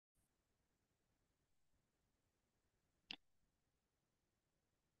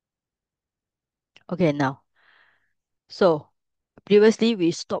Okay, now. So previously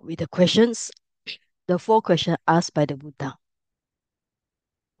we stopped with the questions, the four questions asked by the Buddha.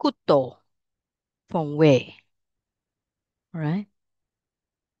 Kuto, from where? All right.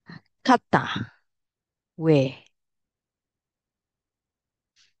 Kata, where?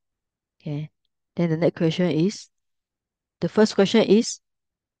 Okay. Then the next question is, the first question is,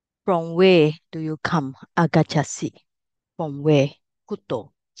 from where do you come? Agachasi. From where?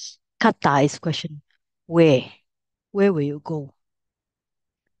 Kuto. Kata is question. Where? Where will you go?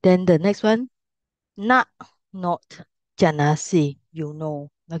 Then the next one, na, not. Janasi, you know.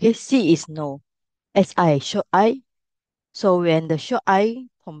 Okay, si is no. Si, short I. So when the short I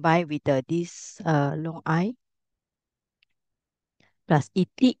combined with this long I plus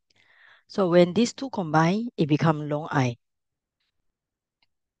iti, so when these two combine, it become long I.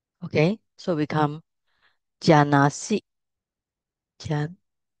 Okay, so become janasi. Jan.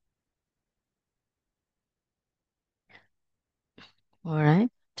 All right.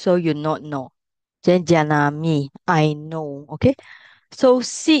 So you not know. Then janami, I know. Okay. So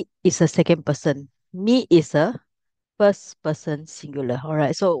si is a second person. Me is a first person singular. All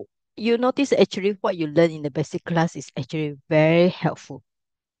right. So you notice actually what you learn in the basic class is actually very helpful.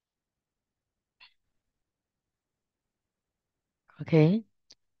 Okay.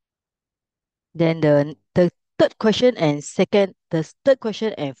 Then the third question and third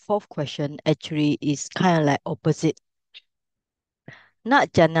question and fourth question actually is kind of like opposite.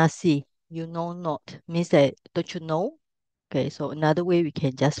 Not janasi, you know not means that don't you know? Okay, so another way we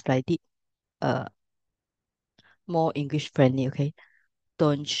can just write it uh more English friendly. Okay,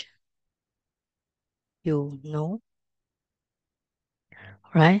 don't you know?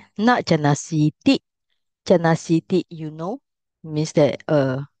 Right? Not janasiti. Janasiti, you know, means that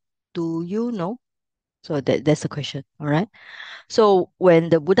do you know? So that's the question. All right. So when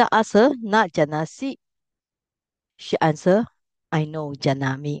the Buddha asked her, not janasi, she answered, I know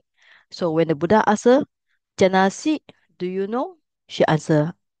janami. So when the Buddha asked her, janasi, do you know? She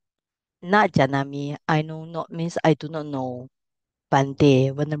answered, not janami. I know not means I do not know.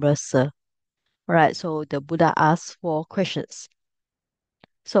 Bante, Venerable Sir. Right. So the Buddha asked four questions.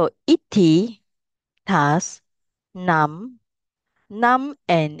 So iti, task, nam, nam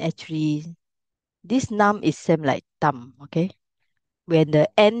and actually this nam is same like tam, okay? When the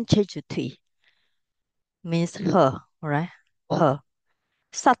n change to t, means her, alright? Her.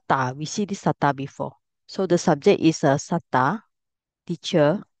 Satta, we see this satta before. So the subject is a satta,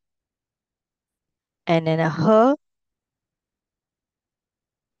 teacher, and then a her,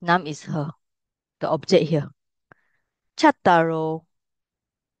 nam is her, the object here. Chattaro,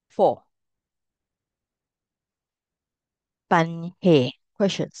 four. Panhe,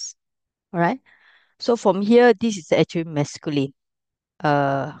 questions. Alright? So from here, this is actually masculine.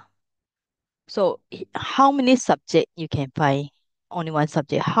 Uh, so how many subject you can find? Only one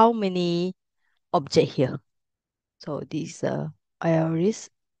subject. How many object here? So this iris,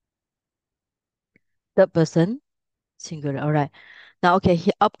 third person, singular. All right. Now, okay,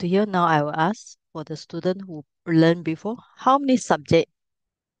 up to here. Now I will ask for the student who learned before. How many subject?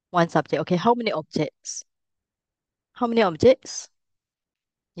 One subject. Okay. How many objects? How many objects?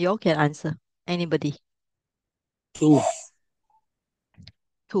 You all can answer. Anybody? Two.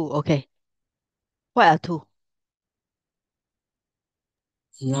 Two. Okay. What are two?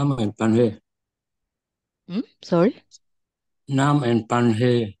 Nam and Panhe. Hmm? Sorry. Nam and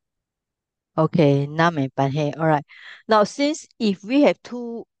Panhe. Okay. Nam and Panhe. All right. Now, since if we have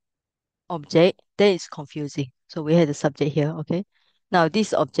two object, then it's confusing. So we have the subject here. Okay. Now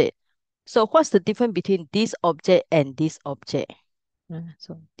this object. So what's the difference between this object and this object?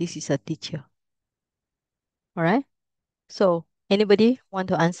 So this is a teacher. All right. So anybody want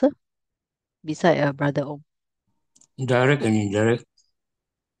to answer beside brother Om? Direct and indirect.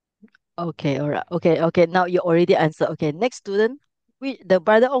 Okay. All right. Okay. Okay. Now you already answered. Okay. Next student. The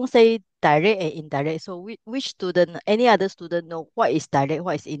brother Ong say direct and indirect. So which student? Any other student know what is direct?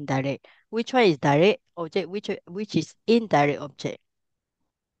 What is indirect? Which one is direct object? Which is indirect object?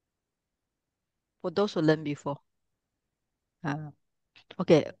 For those who learned before. Uh,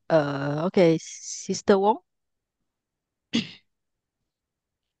 okay. Okay. Sister Wong.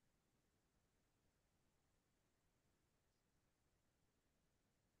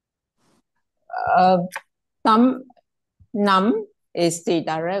 Uh, Num, num is the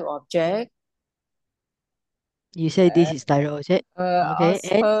direct object. You say this is direct object. Okay.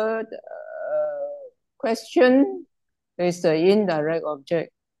 As And per the question, is the indirect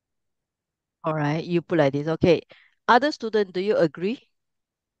object. all right, you put like this. Okay. Other student, do you agree?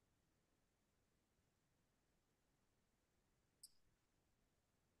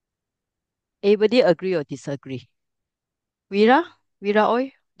 Everybody agree or disagree? Vira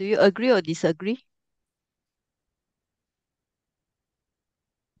Oi, do you agree or disagree?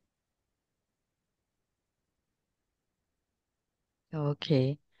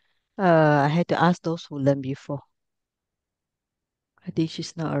 Okay. I had to ask those who learned before. I think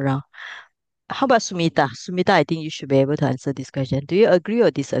she's not around. How about Sumita? Sumita, I think you should be able to answer this question. Do you agree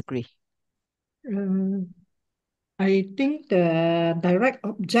or disagree? Um, I think the direct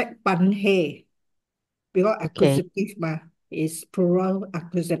object pan he because Okay. accusative is plural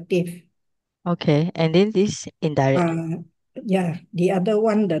accusative. Okay. And then this indirect. Yeah, the other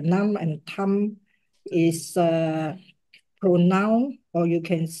one, the nam and tam, is pronoun, or you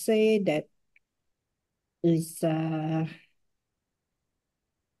can say that is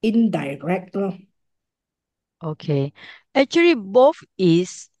indirect. Lor. Okay. Actually, both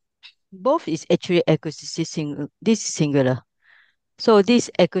is actually accusative this is singular. So this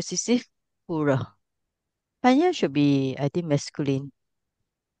accusative plural. Panya should be, I think, masculine.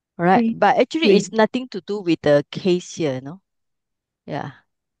 Alright. Three, But actually it's three, nothing to do with the case here, no? Yeah.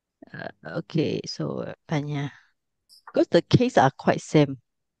 Okay, so Panya. Because the case are quite same.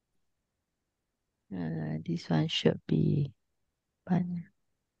 This one should be Panya.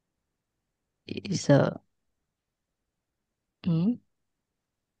 It's a hmm?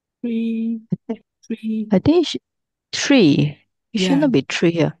 three, three. I think it should, three. It should Yeah, not be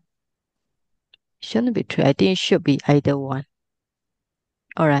three here. It shouldn't be three. I think it should be either one.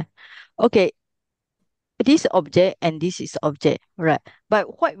 Alright. Okay, this object and this is object, right?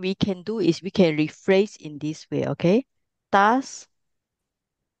 But what we can do is we can rephrase in this way, okay? Thus,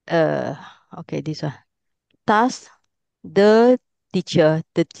 uh, okay, this one. Thus, the teacher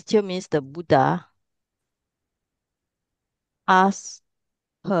means the Buddha, asked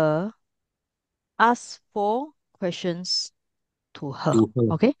her, asked four questions to her, To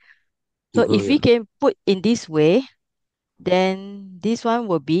her. okay? To So her, if we yeah. can put in this way, then this one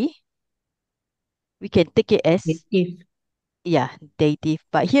will be, we can take it as, active. yeah, dative.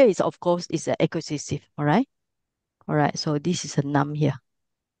 But here is, of course, is an accusative, all right? All right, so this is a noun here.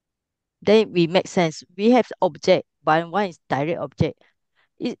 Then we make sense. We have object, but one is direct object.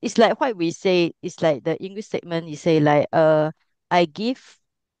 It's like what we say, it's like the English statement, you say like, I give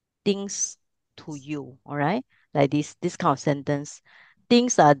things to you, all right? Like this kind of sentence.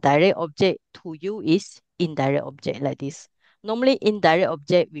 Things are direct object, to you is indirect object, like this. Normally indirect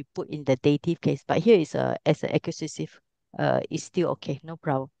object we put in the dative case, but here is as an accusative, it's still okay, no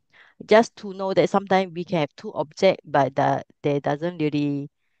problem. Just to know that sometimes we can have two object, but that there doesn't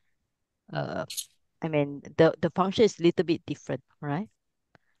really uh I mean the function is a little bit different, right?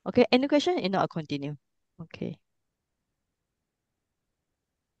 Okay, any question? If not, I'll continue. Okay,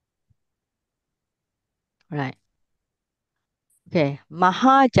 right. Okay,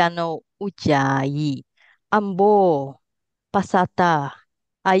 Mahajano Ujjayi Ambo Pasata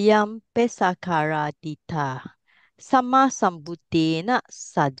Ayam Pesakara Dita Sama Sambutena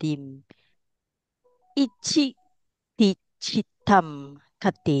Sadim Ichi Tichitam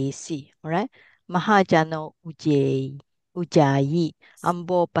Katesi. Alright? Mahajano Ujjayi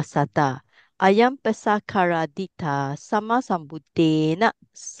Ambo Pasata Ayam Pesakara Dita Sama Sambutena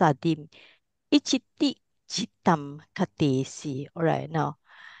Sadim Ichiti Chitam Katesi. Alright, now.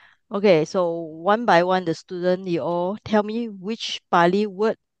 Okay, so one by one, the student, you all tell me which Pali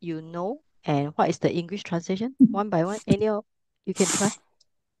word you know and what is the English translation. One by one, you can try.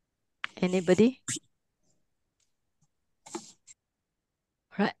 Anybody?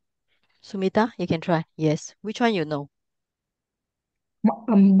 Right. Sumita, you can try. Yes. Which one you know?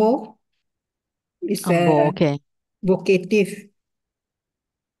 Ambo is Ambo, a okay. vocative.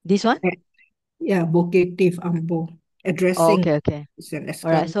 This one? Yeah, vocative ambo. Oh, Addressing okay, okay. is an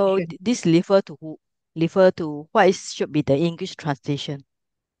All right. So exclamation. this refer to who? Refer to what is should be the English translation.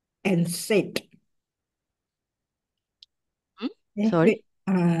 And said. Hmm? Sorry?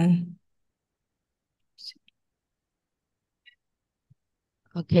 Wait.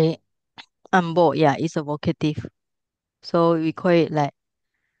 Okay. Ambo, yeah, it's a vocative. So we call it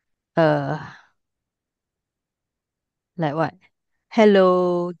uh like what?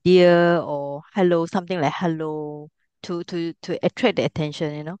 Hello, dear, or hello, something like hello to attract the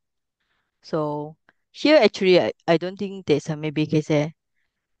attention, you know. So here actually I don't think there's a maybe can say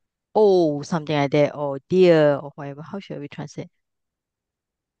oh something like that or dear or whatever. How should we translate?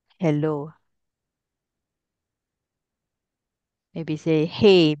 Hello. Maybe say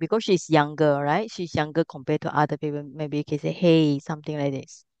hey because she's younger, right? She's younger compared to other people. Maybe you can say hey, something like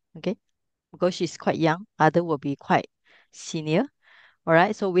this. Okay? Because she's quite young, other will be quite senior. All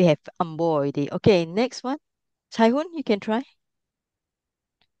right, so we have Ambo already. Okay, next one. Chai Hun, you can try.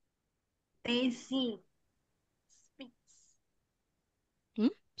 Katesi. Speaks.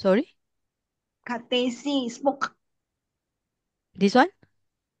 Sorry, Katesi. Spoke. this one?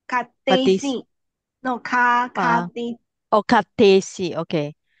 Kates, Katesi. No, ka, pa, kate, oh, katesi.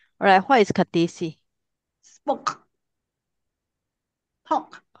 Okay. All right. What is katesi? spoke.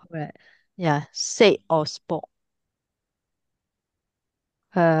 Talk. All right. Yeah. Say or spoke.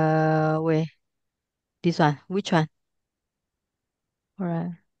 Wait. This one. Which one? All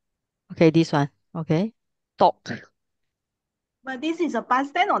right. Okay. This one. Okay. Talk. But this is a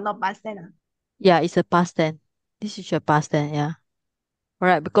past tense or not past tense? Yeah. It's a past tense. This is your past tense. Yeah. All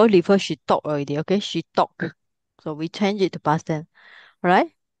right. Because before she talked already. Okay. She talked. So we change it to past tense. All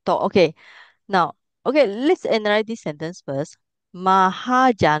right. Talk. Okay. Now. Okay. Let's analyze this sentence first.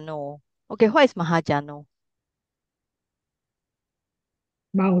 Mahajano. Okay. What is Mahajano?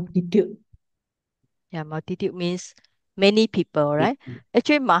 Multitude. Yeah, multitude means many people, right?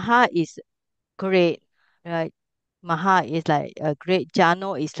 Actually, Maha is great, right? Maha is like a great.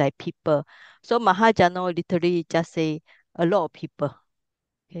 Jano is like people. So Mahajano literally just say a lot of people.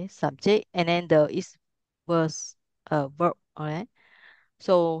 Okay, subject, and then the is was verb. All right.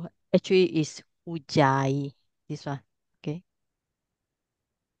 So actually is ujai. This one. Okay.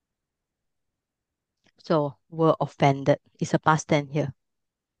 So were offended. It's a past tense here.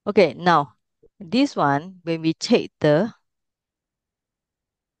 Okay. Now this one when we check the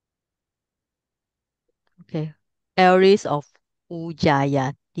okay. Areas of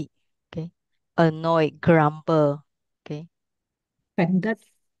Ujayati. Okay. Annoy, grumble. Okay. Offended.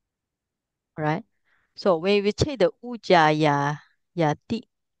 All right. So when we take the Ujayati,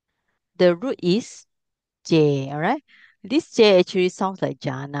 the root is J. All right. This J actually sounds like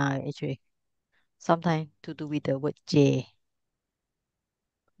Jana, actually. Sometimes to do with the word J.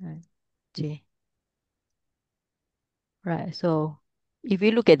 Right. J. Right. So if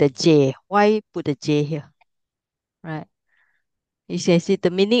you look at the J, why put the J here? Right. You can see the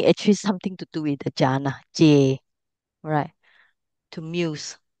meaning actually something to do with the Jana, J. Right. To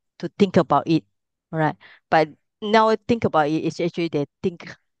muse, to think about it. All right. But now think about it, it's actually they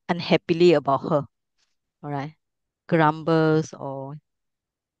think unhappily about her. All right. Grumbles or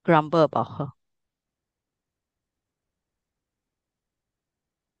grumble about her.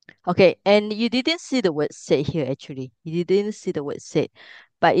 Okay. And you didn't see the word said here actually. You didn't see the word said.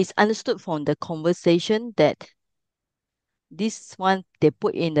 But it's understood from the conversation that this one they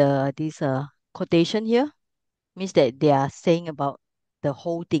put in the this quotation here means that they are saying about the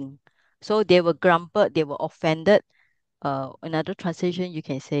whole thing. So they were grumbled, they were offended. Another translation you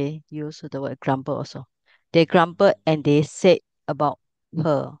can say use the word grumble also. They grumbled and they said about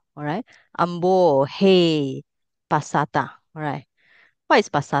her. All right. Ambo, hey, pasata. All right. What is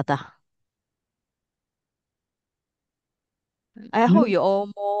pasata? I hope Look, you all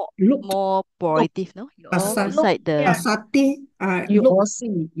more look, more look. proactive, no? You all Pasa, Look beside the here. pasati. You Look, all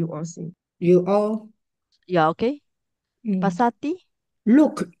see, you all see. you all. yeah, okay. Mm. Pasati?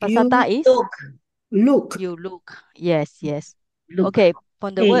 Look, Pasata you is Look, look. you look. Yes, yes. look. Okay,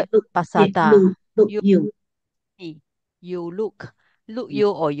 from the Hey, word look. Hey, pasata, look, you you. see, you look. Look you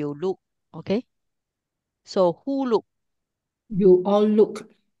or you look. Okay. So who look? You all look.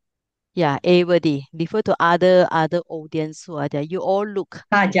 Yeah, everybody. Refer to other audience who are there. You all look.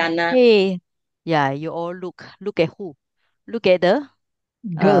 Sajana, Hey, yeah, you all look. Look at who? Look at the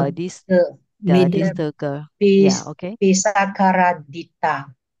Girl. this the, this Maiden. the girl. Yeah, Pis, okay.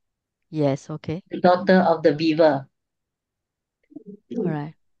 Pisakaradita, Yes, okay. the daughter of the weaver. All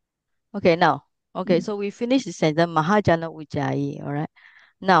right. Okay, now. Okay, so we finished the sentence Mahajana Ujjayi. All right.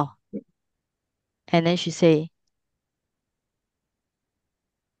 Now, and then she say,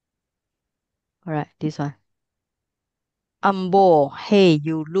 all right, this one. Ambo, hey,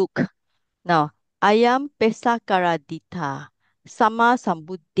 you look. Now, ayam pesakaradita. Sama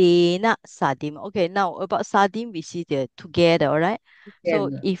sambudena sadim. Okay, now about sadim, we see the together, all right? So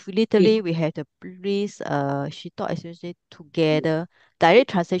Together. if literally we have the please, she thought essentially together. Direct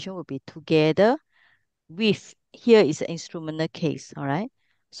translation would be together with. Here is an instrumental case, all right?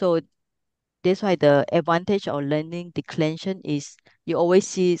 So that's why the advantage of learning declension is you always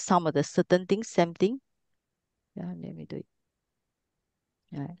see some of the certain things, same thing. Yeah, let me do it.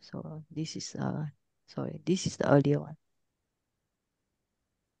 Yeah, so this is sorry, this is the earlier one.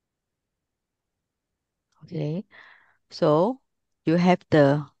 Okay. So you have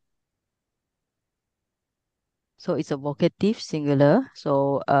the so it's a vocative singular.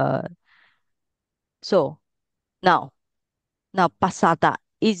 So now pasada.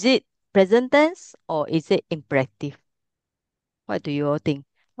 Is it present tense or is it imperative? What do you all think?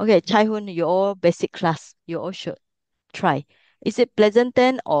 Okay, Chai Hun, you all basic class, you all should try. Is it present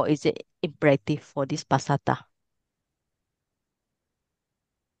tense or is it imperative for this pasata?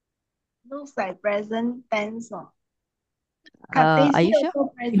 Looks like present tense. Or Are you sure?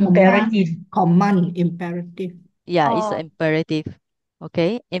 also present tense. Imperative. Command, imperative. Yeah, it's an Oh, imperative.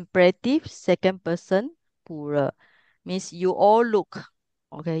 Okay, imperative, second person, plural. Means you all look.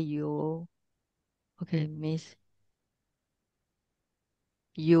 Okay, means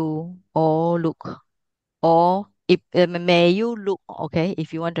you all look. Or if may you look. Okay,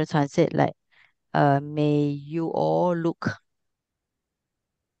 if you want to translate like may you all look.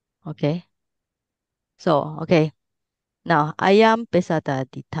 Okay. So, okay. Now, ayam pesada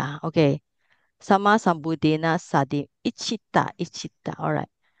dita. Okay. Sama sambudena sadim. Ichita, ichita. All right.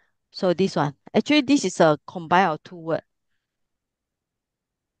 So this one. Actually, this is a combine of two words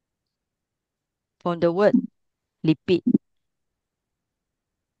from the word lipid.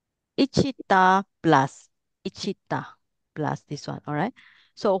 Ichita plus. Ichita plus this one. All right.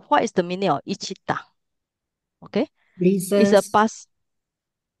 So what is the meaning of ichita? Okay. It's a Pleases, past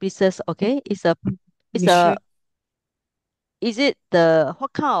pieces. Okay. It's a vicious, is it the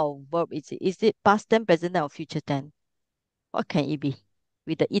what kind of verb is it? Is it past tense, present tense, or future tense? What can it be?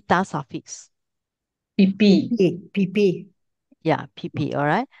 With the ita suffix. PP. PP. Yeah, pp. All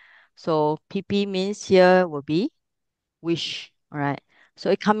right. So pp means here will be wish. All right. So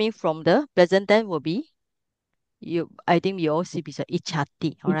it coming from the present tense will be you. I think you all see beside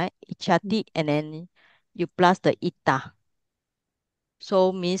ichati. All right. Ichati and then you plus the ita.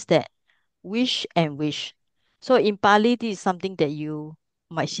 So means that wish and wish. So in Pali, this is something that you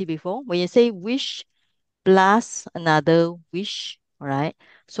might see before. When you say wish plus another wish, all right.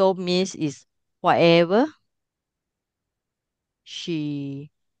 So means is whatever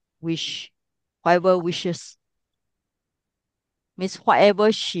she wish, whatever wishes means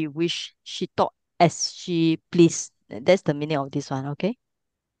whatever she wish, she thought as she pleased. That's the meaning of this one. Okay,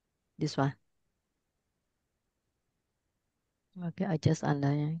 this one. Okay, I just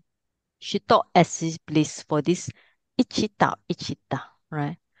underline. She thought as she pleased for this ichita, ichita,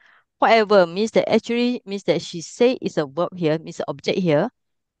 right? Whatever means that actually means that she say is a verb here, means object here.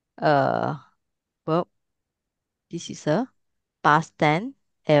 Uh, verb. This is a past tense,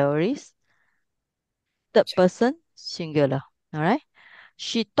 aorist, third person, singular. All right.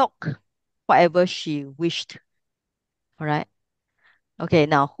 She talked whatever she wished. All right. Okay.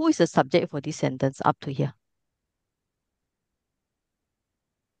 Now, who is the subject for this sentence up to here?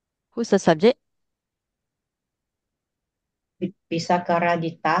 Who's the subject?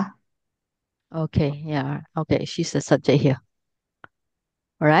 Pisakaradita. Okay. Yeah. Okay. She's the subject here.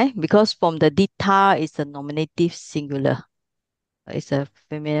 All right. Because from the dita is a nominative singular. It's a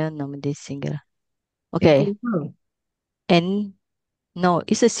feminine nominative singular. Okay. Plural. And no,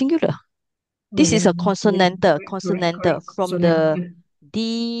 it's a singular. Oh, This yeah. is a Yeah. consonantal, Correct, consonantal correct. from the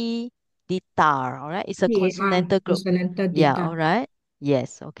Consonantal. ditar, all right? It's a DAR, consonantal group. consonantal Yeah, data. all right.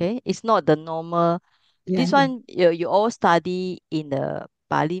 Yes, okay. It's not the normal. Yeah, This yeah. one you all study in the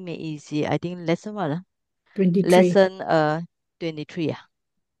Pali Made Easy. I think lesson what? 23. Lesson 23.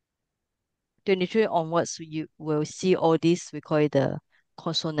 23 onwards you will see all this. We call it the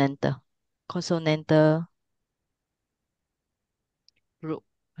consonantal. Consonantal group,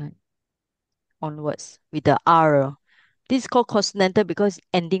 right? Onwards with the R. This is called consonantal because it's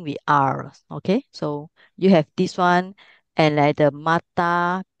ending with R. Okay, so you have this one and like the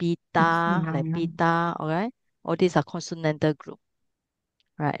mata, pita, like pita, all right? All these are consonantal group,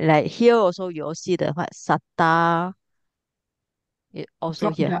 right? Like here also you all see the what sata, it also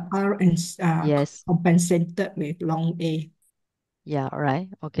Drop here. the R and Yes, compensated with long A. yeah, all right,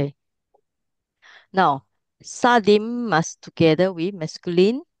 okay. Now, sadim must together with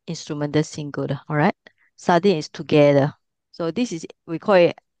masculine instrumental singular, all right? Sadim is together. So this is, we call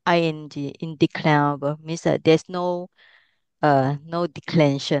it ing, indeclinable, means that there's no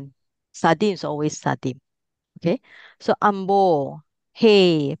declension. Sadim is always sadim. Okay. So ambo,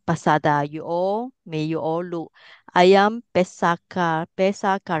 hey, pasada, may you all look. Ayam pesakaradita,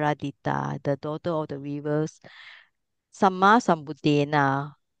 the daughter of the rivers. Sama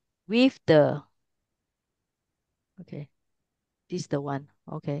sambudena, with the, okay, this is the one.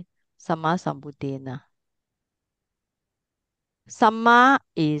 Okay. Sama sambudena. Sama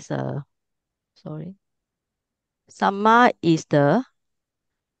is sorry. Sama is the,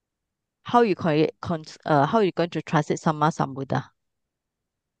 how you call it, how you going to translate sama sambuddha?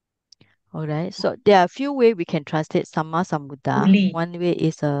 All right. So there are a few ways we can translate Sama Sambuddha. Fully. One way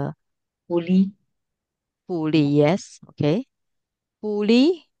is Fully. fully, yes. Okay.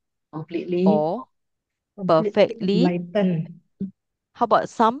 Fully Completely. or Completely perfectly. enlightened. How about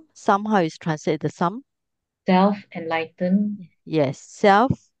some? Somehow is translated the some. Self-enlightened. Yes.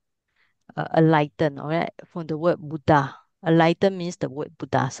 Self enlightened, all right, from the word Buddha. Enlightened means the word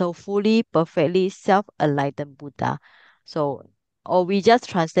Buddha. So fully, perfectly self-enlightened Buddha. So, or we just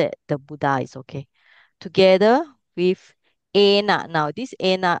translate the Buddha is okay. Together with Ena. Now, this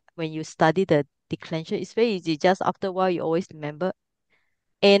Ena, when you study the declension, it's very easy. Just after a while, you always remember.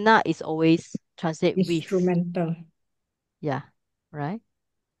 Ena is always translate with. Instrumental. Yeah, right?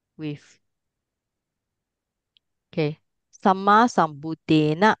 With. Okay. Sama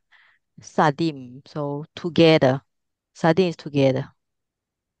Sambuddhena Sadim. So together. Sadim is together.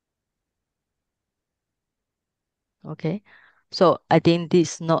 Okay. So I think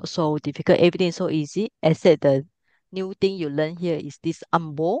this is not so difficult. Everything is so easy, except the new thing you learn here is this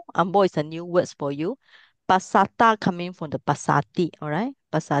ambo. Ambo is a new words for you. Pasata coming from the pasati, all right?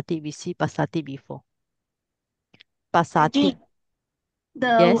 Pasati, we see pasati before. Pasati, Actually, the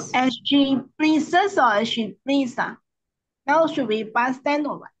yes. as she pleases or as she please. Now should be past tense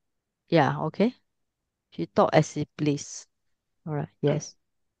or what? Yeah, okay. She talk as she please. All right, yes.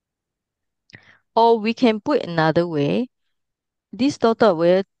 Or we can put another way. This daughter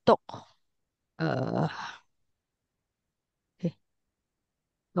will talk. Uh, okay.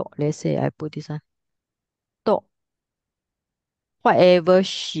 Talk. Let's say I put this one. Talk whatever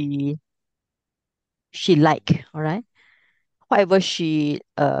she like. All right. Whatever she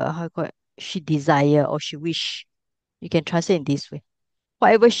how you call it, she desire or she wish. You can translate in this way.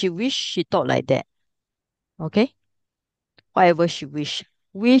 Whatever she wish, she talk like that. Okay. Whatever she wish.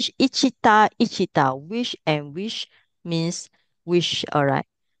 Wish ichita ichita. Wish and wish means wish. All right.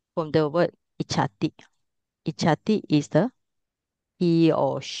 From the word ichati. Ichati is the he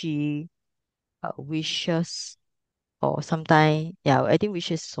or she wishes or sometimes, yeah, I think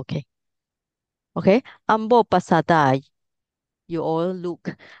wishes is okay. Okay. Ambo pasada, you all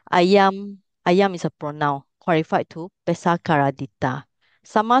look. Ayam is a pronoun qualified to pesa karadita.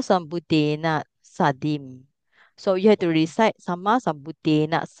 Sama sambudena sadim. So you have to recite sama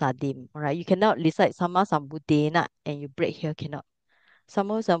sambudena sadim. All right. You cannot recite sama sambudena and you break here, cannot.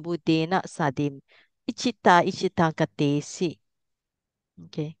 Sama sambudena sadim. Ichita ichita katesi.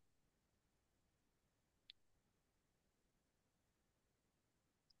 Okay.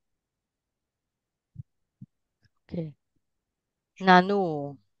 Okay.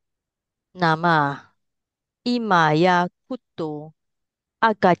 Nanu, nama, imaya kuto,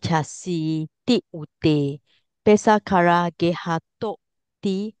 agachasi ti ute, pesakara gehato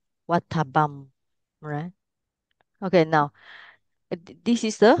ti watabam. Right? Okay, now this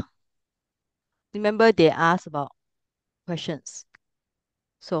is the remember they asked about questions.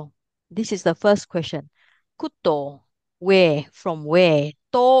 So this is the first question. Kuto, where, from where?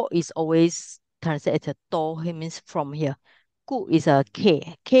 To is always translated to, it means from here. Ku is a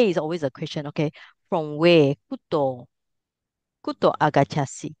K. K is always a question, okay? From where? Kuto. Kuto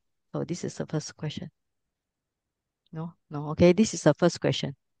agachasi. So this is the first question. No, no, okay, this is the first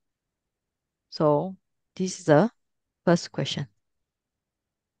question. So this is the first question.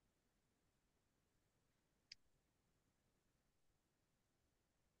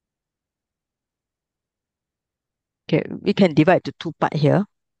 Okay, we can divide to two part here.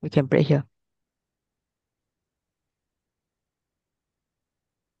 We can break here.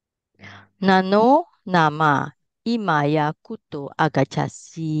 Nano nama imaya kuto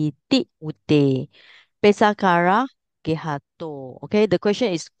agachasi ti ute pesakara gehato. Okay, the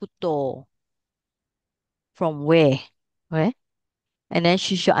question is kuto. From where? Okay, and then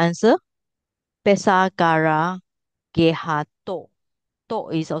she should answer pesakara gehato. To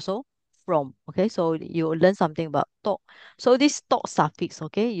is also from. Okay, so you learn something about to. So this to suffix,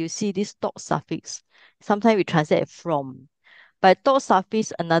 okay, you see this to suffix. Sometimes we translate from. But to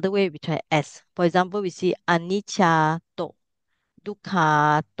suffix, another way we try as. For example, we see anicca to,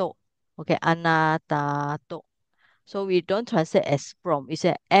 dukkha to, okay, anatta to. So we don't translate as from. We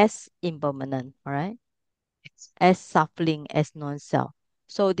say as impermanent, all right? As suffering, as non-self.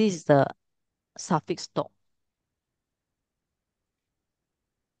 So this is the suffix to,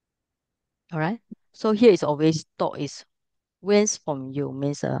 all right? So here is always to is whence from you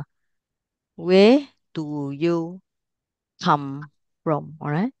means where do you come from, all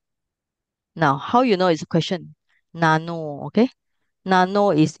right? Now, how you know it's a question? Nano, okay?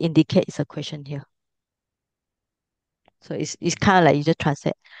 Nano is indicates a question here. So it's kind of like you just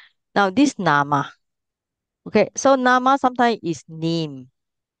translate. Now this nama, okay? So nama sometimes is name,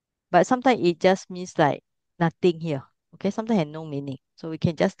 but sometimes it just means like nothing here. Okay, sometimes has no meaning. So we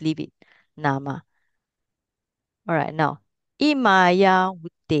can just leave it nama. All right, now imaya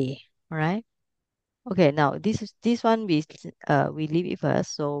wutte. All right. Okay, now this one we leave it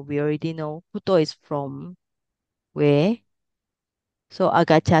first. So we already know Puto is from where. So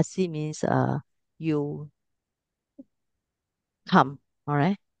agachasi means you come. All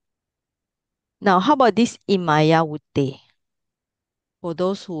right. Now, how about this imaya wutte? For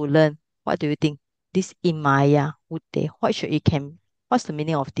those who learn, what do you think? This imaya wutte, what should it can? What's the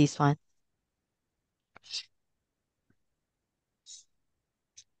meaning of this one?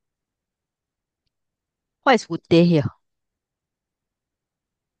 What is wutte here?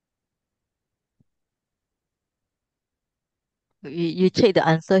 You check the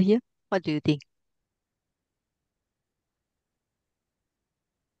answer here. What do you think?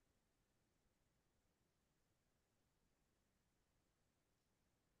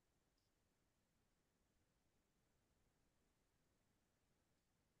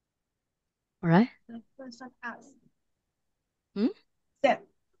 All right. The person asked. Hmm? That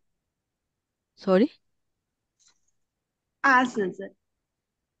Sorry? asked.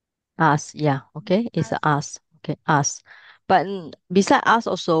 Us. Yeah. Okay. It's a us. Okay. Us. But beside us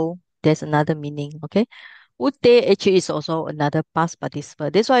also, there's another meaning. Okay. Would actually is also another past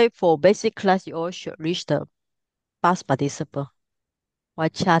participle. That's why for basic class, you all should reach the past participle.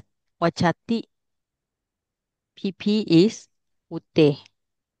 Wachat, wachati, PP is would. It's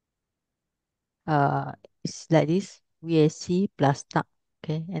like this. VSC plus tak.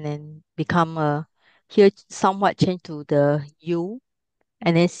 Okay. And then become here somewhat change to the U.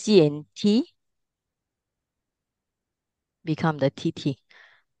 And then C and T become the TT.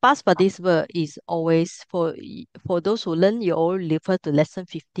 Past participle is always for those who learn, you all refer to lesson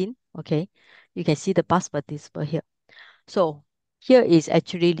 15. Okay. You can see the past participle here. So here is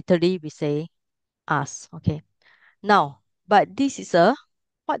actually literally we say us. Okay. Now, but this is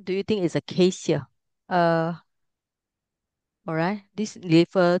what do you think is a case here? Uh, all right. This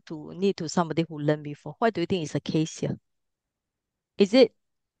refer to need to somebody who learned before. What do you think is a case here? Is it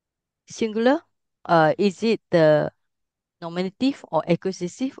singular? Is it the nominative or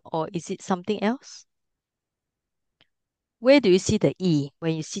accusative or is it something else? Where do you see the E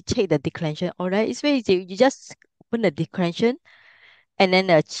when you see check the declension? All right, it's very easy. You just open the declension and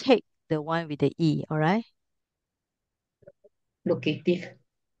then check the one with the E. All right. Locative.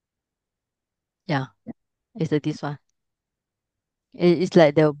 Yeah, it's this one. It's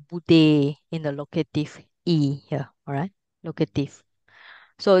like the bude in the locative E here. All right, locative.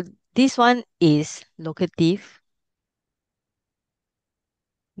 So this one is locative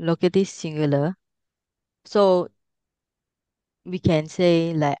singular. So we can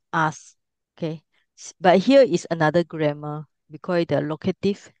say like us. Okay, but here is another grammar. We call it the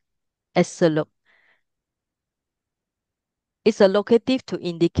locative absolute. It's a locative to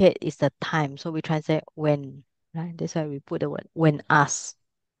indicate it's the time. So we translate when, right? That's why we put the word when asked.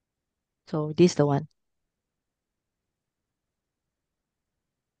 So this is the one.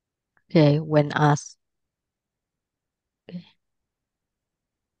 Okay, when asked. Okay.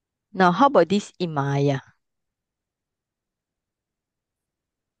 Now, how about this imaya?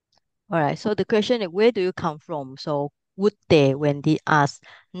 All right. So the question is, where do you come from? So would they when they ask?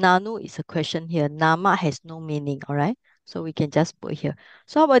 Nanu is a question here. Nama has no meaning. All right. So we can just put here.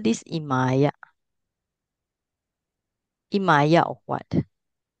 So how about this imaya? Imaya of what?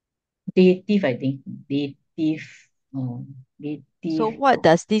 Dative, I think. Dative. So Dative what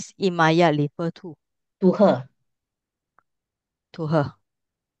does this imaya refer to? to her. To her.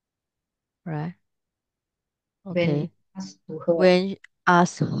 Right. When Okay. asked to her. When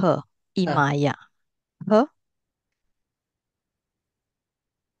ask her, imaya. Her?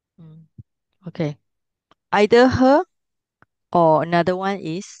 Mm, okay. Either her or another one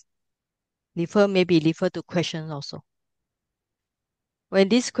is maybe refer to question also. When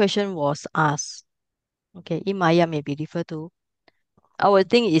this question was asked, okay, imaya may be refer to, our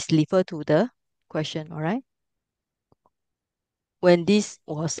thing is refer to the question, all right? When this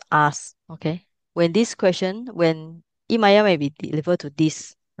was asked, okay? When imaya may be refer to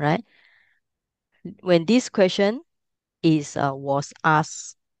this, right? When this question is was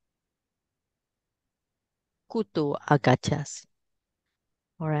asked, kutu agachas,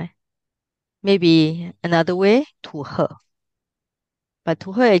 all right? Maybe another way to her. But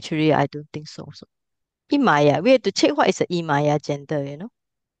to her, actually, I don't think so. So, Imaya, we have to check what is the Imaya gender.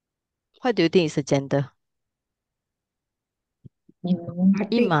 What do you think is the gender? I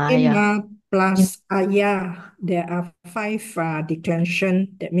think Imaya. Ima plus Aya, there are five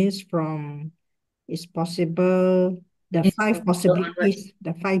declension. That means from it's possible, the five possibilities,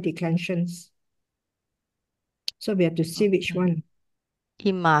 the five declensions. So we have to see which one.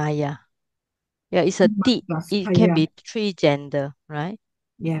 Imaya. Yeah, it's a Ima T. plus It can Aya. be three gender, right?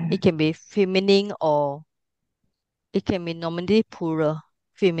 Yeah. It can be feminine or it can be nominative plural,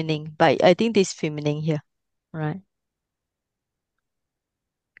 feminine. But I think this feminine here, right?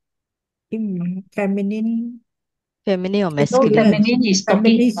 Feminine, Feminine or No, masculine? singular. feminine is talking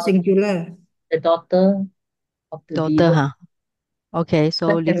Feminine about singular. the daughter of the Daughter, weaver. huh? Okay, so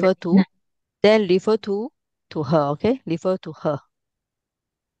The refer to, feminine. then refer to her, okay? Refer to her.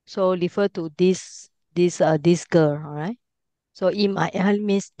 So refer to this girl, all right? So imaya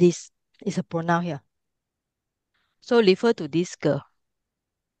means this is a pronoun here. So refer to this girl.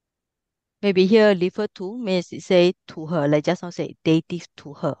 Maybe here refer to means it say to her, like just now say dative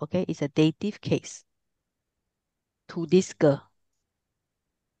to her, okay? It's a dative case. To this girl,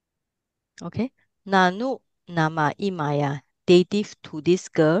 okay? Nanu nama imaya, dative to this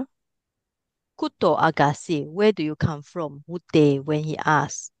girl. Kuto agasi, where do you come from? Ute, when he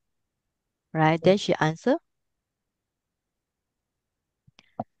asks, right? Then she answer,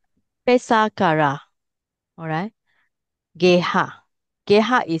 Pesakara, all right? Geha.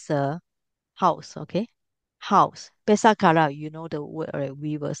 Geha is a house, okay? House. Pesakara, you know the word, right?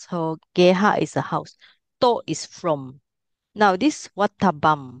 Weaver. So Geha is a house. To is from. Now this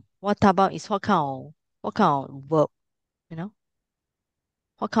watabam. Watabam is what kind of verb, you know?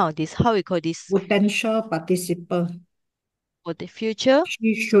 What kind of this? How we call this Potential participle. for the future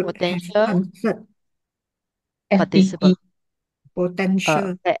She should have potential answered participle? FPP.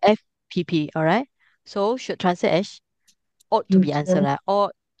 potential. FPP, all right? So should translate as ought to be answered, Future. right?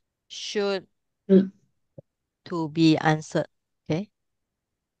 Or should Should. to be answered. Okay.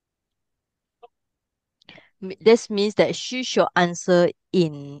 This means that she should answer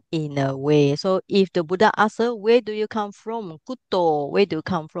in a way. So if the Buddha asks her, where do you come from? Kuto, where do you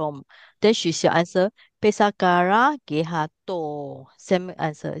come from? Then she should answer, Pesakara Gehato. Same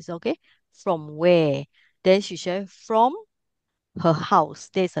answer is okay. From where? Then she should from her house.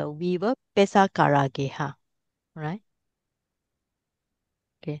 There's a weaver, Pesakara Geha. Right?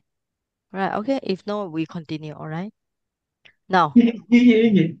 Okay. Right, okay. If no, we continue, all right? Now,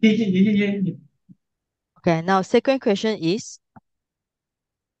 okay, now second question is,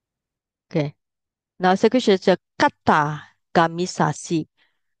 okay. Now second question is kata gamisasi.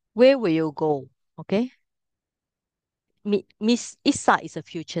 Where will you go? Okay. Miss Isa is a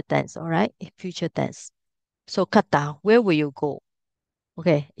future tense, all right? Future tense. So kata, where will you go?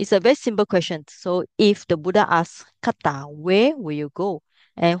 Okay, it's a very simple question. So if the Buddha asks kata, where will you go?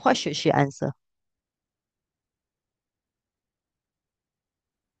 And what should she answer?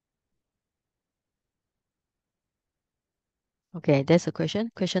 Okay, that's a question.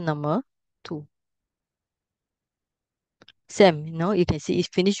 Question number 2. Same, you can see it's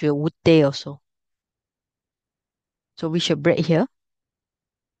finished with would they also. So we should break here.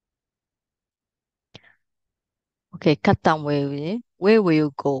 Okay, cut down where will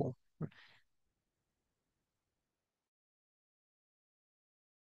you go?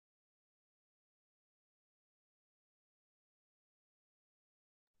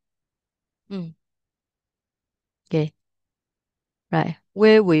 Mm, okay, right.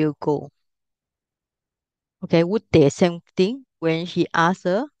 Where will you go? Okay, would they same thing when he asked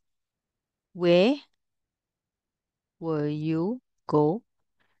her, where will you go?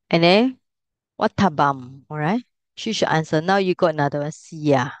 And then what tabam, all right? She should answer. Now you got another one,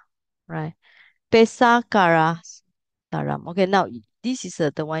 siya, right? Pesa kara saram. Okay, now this is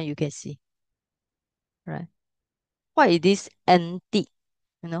the one you can see, right? What is this antique?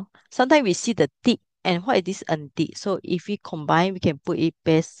 Sometimes we see the tick and what is this antique? So if we combine, we can put it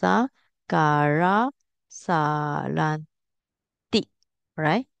pesa kara saran tick,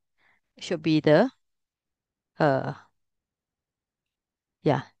 right? Should be the uh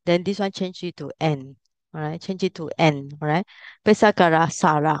yeah. Then this one change it to n. All right, change it to n. All right. Pesa kara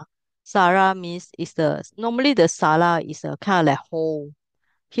sara. Sara means is the normally the sala is a kind of like hole.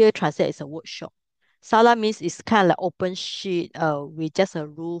 Here translate is a workshop. Sala means it's kind of like open sheet with just a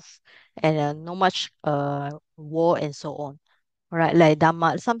roof and not much wall and so on. All right, like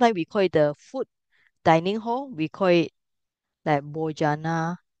Dhamma. Sometimes we call it the food dining hall. We call it like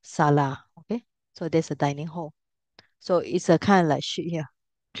Bojana Sala. Okay, so there's a dining hall. So it's a kind of like sheet here.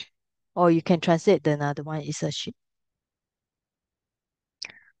 Or you can translate the another one is a sheet.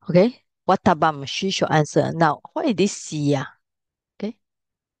 Okay, what tabam? She should answer. Now, what is this siya? Okay,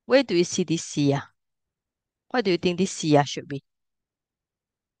 where do you see this siya? What do you think this siya should be?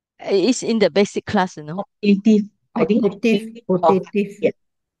 It's in the basic class. Objective. I think Objective, objective of potative. yeah.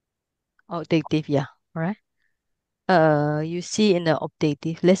 Objective, yeah. All right. You see in the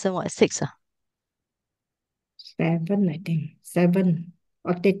objective lesson what 6 ah? 7, I think. 7.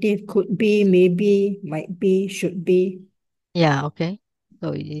 Potative could be, maybe, might be, should be. Yeah, okay.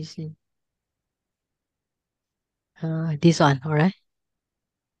 So you see this one, all right.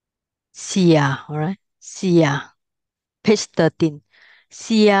 Sia, all right. Sia, page 13.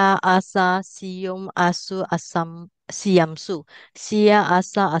 Sia, asa, sium, asu, asam, siamsu. Sia,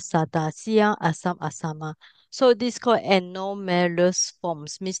 asa, asada. Sia, asam, asama. So this called anomalous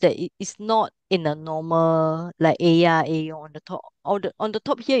forms, means that it is not in a normal like aya, ayo on the top. On the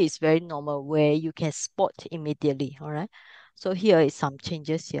top here is very normal where you can spot immediately. All right. So here is some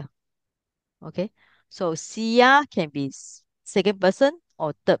changes here. Okay. So sia can be second person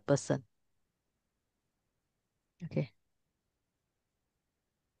or third person. Okay.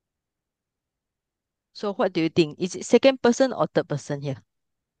 So what do you think? Is it second person or third person here?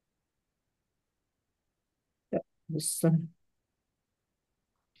 Person.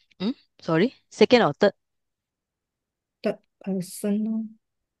 Hmm? Sorry, second or third? Third person.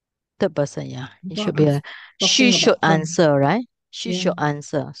 Third person, yeah. It should be Because she talking should about her. answer, right? She Yeah. should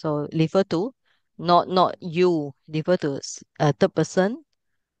answer. So refer to not you, refer to third person.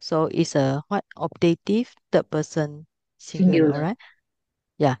 So it's a what optative third person singular, all Singular. right?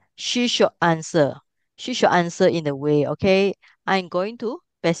 Yeah, she should answer. She should answer in the way, okay, I'm going to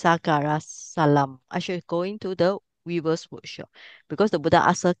Pesakara Salam. I should go into the weaver's workshop because the Buddha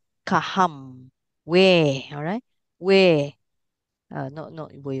asked her, Kaham, where, all right? Where? Not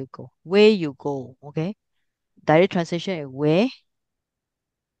where you go. Where you go, okay? Direct translation is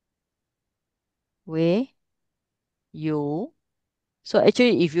where you. So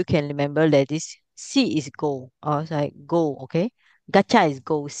actually, if you can remember that this C is go, or it's like go, okay? Gacha is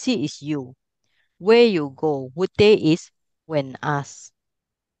go, C is you. Where you go, would they is when asked.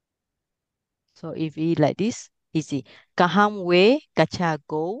 So if we like this, easy. Kaham where, gacha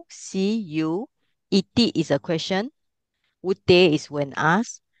go, see you. Iti is a question. Would they is when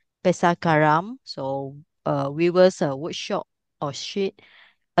asked. Pesakaram, so weaver's workshop or sheet.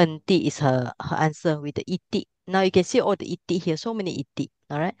 Auntie is her answer with the iti. Now you can see all the iti here, so many iti.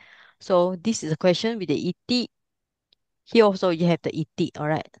 All right. So this is a question with the iti. Here also you have the iti. All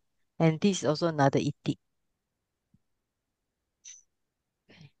right. And this is also another iti.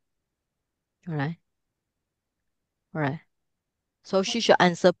 Okay. All right. All right. So she should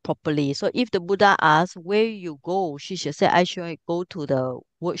answer properly. So if the Buddha asks where you go, she should say, I should go to the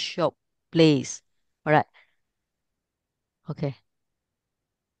workshop place. All right. Okay.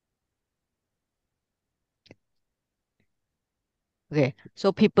 Okay.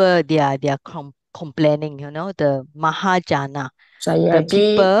 So people they are complaining, the Mahajana. The Sayaji,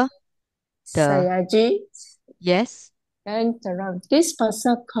 people, the Sayaji, yes, interrupt. This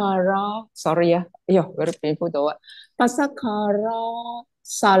Pasakara, sorry, very painful though. Pasakara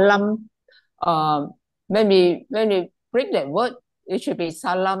Salam, when we break that word, it should be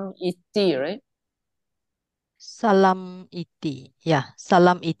Salam Iti, right? salam iti. Yeah,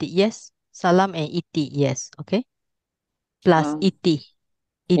 salam iti. Yes. Salam and iti. Yes. Okay. Plus Uh, iti.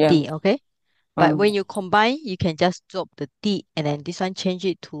 yeah. Iti. Okay. But when you combine, you can just drop the T and then this one change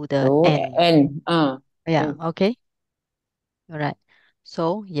it to the So, N. and, Yeah, okay. All right.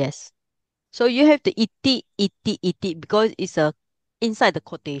 So, yes. So you have the iti, iti, iti because it's a inside the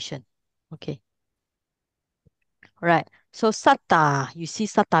quotation. Okay. All right. So sata, you see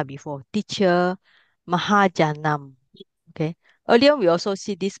sata before. Teacher, Mahajanam. Okay. Earlier we also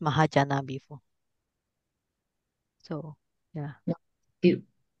see this Mahajana before. So, yeah. You.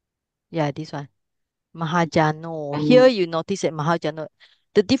 Yeah, this one. Mahajano. Here you notice that Mahajano.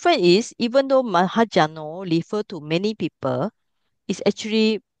 The difference is even though Mahajano refer to many people, it's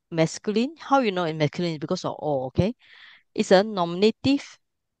actually masculine. How you know it's masculine is because of all, okay? It's a nominative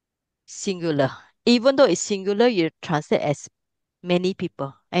singular. Even though it's singular, you translate as many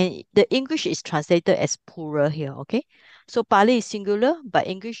people. And the English is translated as plural here, okay? So Pali is singular, but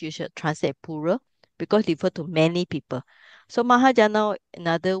English you should translate plural because it refer to many people. So Mahajana,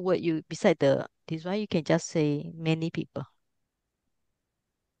 another word you beside the this one, you can just say many people.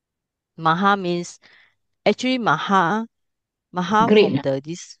 Maha means actually Maha Great. from the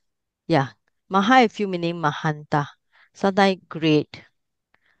this yeah. Maha have few meaning Mahanta. Sometimes great,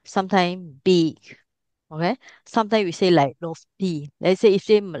 sometimes big. Okay. Sometimes we say like lofty. Let's say if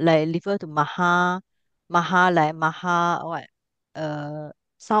they like refer to Maha what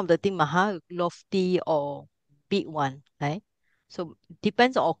some of the thing Maha lofty or big one, right? So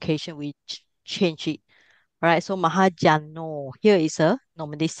depends on occasion we change it. Right. So Mahajano here is a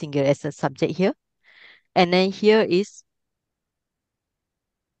normally singular as a subject here. And then here is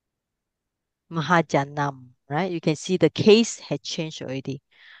Mahajanam, right? You can see the case had changed already.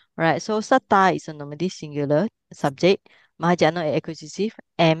 Right, so Sata is a nominative singular subject. Mahajana is accusative.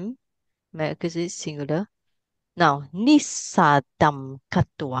 M, accusative singular. Now, Nisadam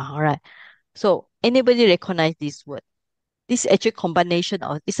Katwa. All right. So, anybody recognize this word? This is actually combination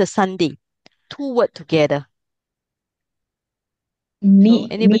of, it's a Sunday. Two words together. So Ni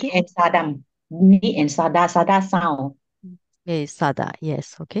anybody? and Sadam. Ni and Sada. Sada sound. Okay, sada.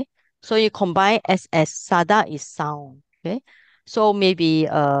 Yes. Okay. So you combine SS. Sada is sound. Okay. So maybe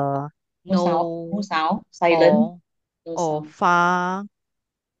No sound. No no sound. Silent. or No or sound. far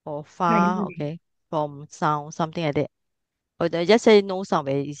or far. Silent. Okay. From sound, something like that. Or they just say no sound,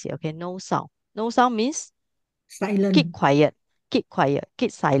 very easy. Okay. No sound. No sound means keep Silent. quiet. Keep quiet.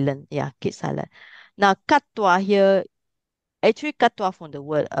 Keep silent. Yeah. Keep silent. Now katwa here actually katwa from the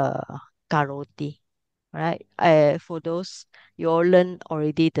word karoti. Right. For those you all learn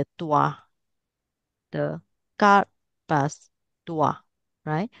already the tua. The ka plus tua,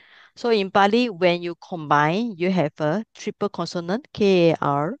 right? So in Pali, when you combine, you have a triple consonant,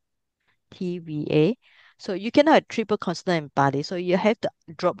 K-A-R-T-V-A. So you cannot have triple consonant in Pali. So you have to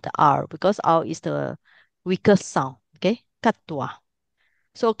drop the R because R is the weakest sound. Okay, katua.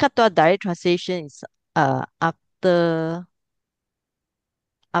 So katua direct translation is after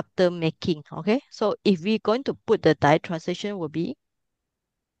making. Okay, so if we're going to put the direct translation will be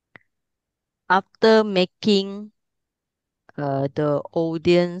after making the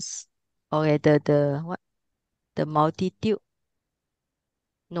audience, okay, the what the multitude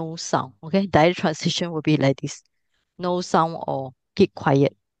no sound. Okay, direct transition will be like this: no sound or keep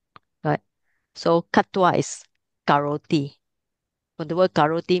quiet. Right. So katwa is karoti. When the word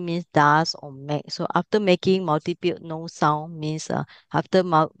karoti means does or make. So after making multitude no sound means after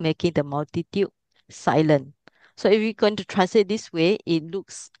making the multitude silent. So if you're going to translate this way, it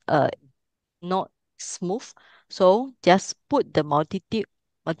looks not smooth. So just put the multitude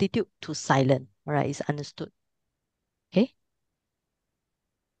to silent. All right, it's understood. Okay.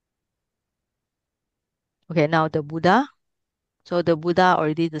 Okay, now the Buddha. So the Buddha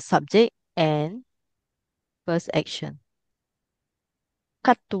already the subject and first action.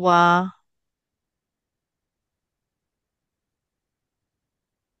 Katwa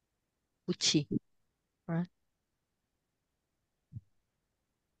uchi. Alright.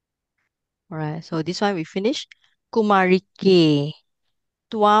 Alright. So this one we finish. Kumarike.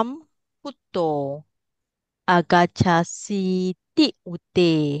 Tuam puto. Agachasiti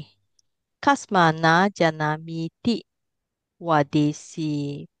ute. Kasmana janamiti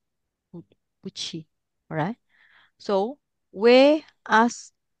wadesi uchi. Alright. So where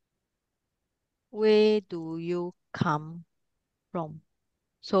do you come from?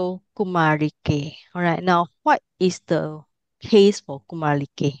 So Kumarike. All right. Now, what is the case for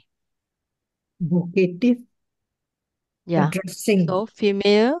Kumarike? Vocative. Yeah. Addressing. So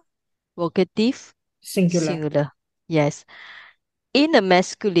female, vocative, Singular. singular. Yes. In the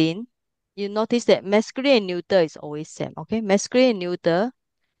masculine, you notice that masculine and neuter is always same. Okay. Masculine and neuter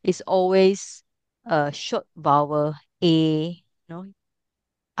is always a short vowel A, no,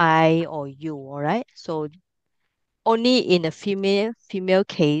 I or U. All right. So only in the female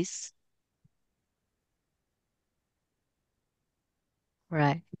case,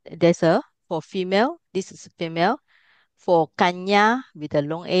 right? There's a for female. This is female. For kanya with a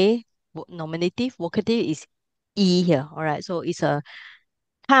long A, nominative, vocative is E here. All right. So it's a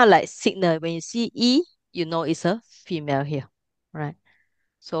kind of like signal. When you see E, you know it's a female here. All right.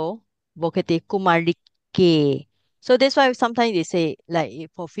 So vocative kumarike. So that's why sometimes they say like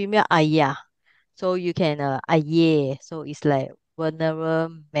for female ayah. So you can aye. So it's like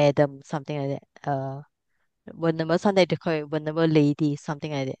venerable madam, something like that. Venerable, sometimes they call it venerable lady,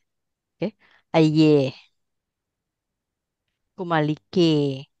 something like that. Okay. Aye.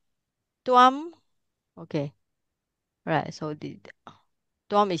 Kumarike. Tuam. Okay. Right. So the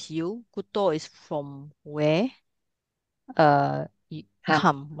Tuam is you. Kuto is from where you Come.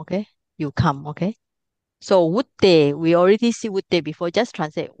 come. Okay. You come. Okay. So Wutte, we already see Wutte before. Just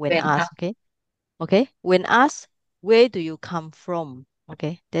translate when When asked. Okay. Okay. When asked, where do you come from?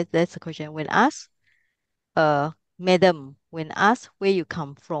 Okay. That's the question. When asked, madam, when asked where you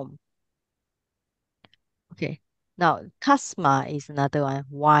come from. Okay. Now, Kasma is another one.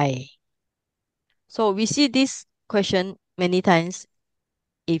 Why? So we see this question many times.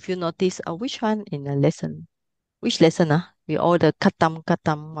 If you notice, which one in the lesson? Which lesson? We all the katam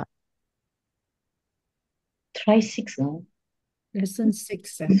what? try six. No? Lesson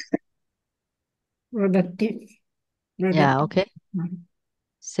 6. Relative. Yeah, Relative. okay. Mm,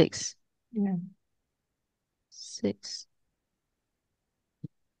 6. yeah. 6.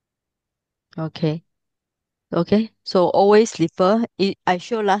 Okay. Okay. So always refer. I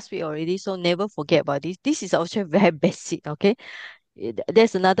showed last week already, so never forget about this. This is also very basic. Okay.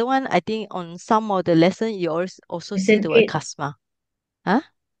 There's another one. I think on some of the lesson you also see Lesson the word 8. kasma. Huh?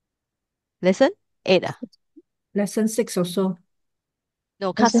 Lesson 8. Lesson 6 also.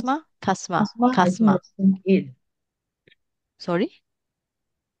 No, Lesson kasma. Asma, I think Kasma. lesson 8. Sorry.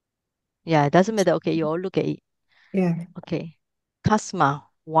 Yeah, it doesn't matter. Okay, you all look at it. Yeah. Okay. Kasma,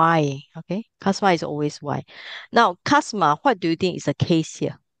 why? Okay. Kasma is always why. Now, kasma, what do you think is the case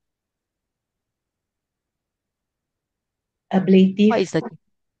here? What Ablative. is the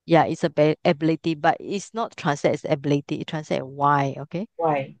yeah, it's a ability, but it's not translated as ability. It translates why. Okay.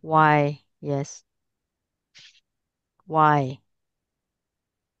 Why? Why? Yes. Why?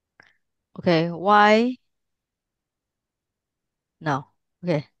 Okay. Why? Now.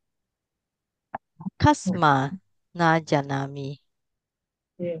 Okay. Kasma na janami.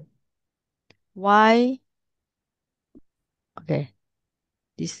 Yeah. Why? Okay.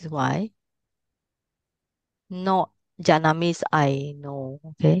 This is why. Not janami is I know.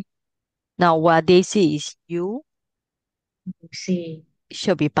 Okay. Now, wadesi is you. See. It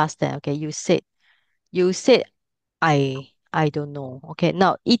should be past tense. Okay. You said I don't know. Okay.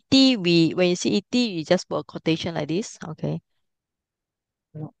 Now iti we when you see iti you just put a quotation like this. Okay.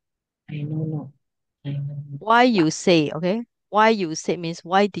 No. I know not. I know not. Why you say, okay? Why you say means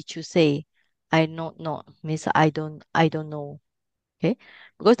why did you say I know not means I don't know. Okay.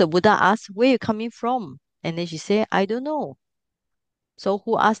 Because the Buddha asked where you coming from? And then she said, I don't know. So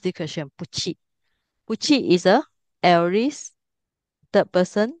who asked the question? Puchi. Puchi is a aorist third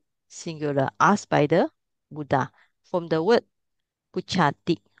person singular asked by the Buddha from the word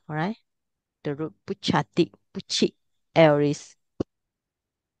puchati. Alright. The root puchati, puchi, aorist.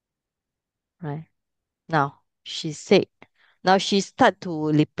 Right. Now she said, now she start to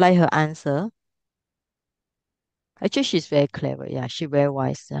reply her answer. Actually, she's very clever. Yeah, she very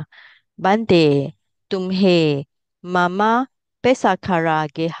wise. Yeah. Bante, tumhe, mama, pesakara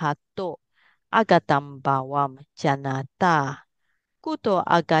gehato, agatam bawam janata, kuto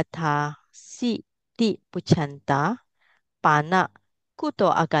agata si di puchanta, pana, kuto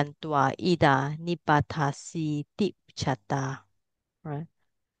agantua ida nipata si di puchata. Right.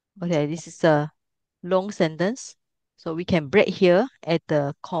 Okay, this is a long sentence. So we can break here at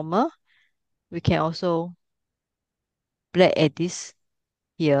the comma. We can also break at this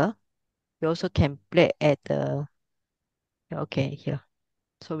here. We also can break at the, okay, here.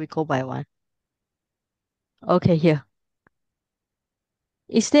 So we go by one. Okay, here.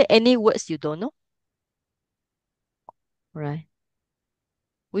 Is there any words you don't know? Right.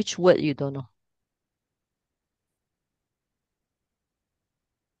 Which word you don't know?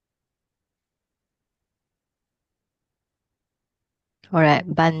 All right.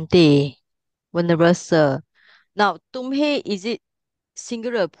 Bante. Venerable sir. Now, tumhe, is it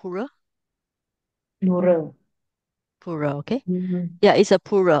singular or plural? Plural. Plural, okay? Mhm. Yeah, it's a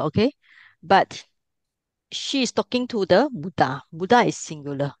plural, okay? But she is talking to the Buddha. Buddha is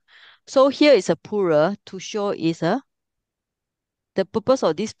singular. So here is a plural to show is a the purpose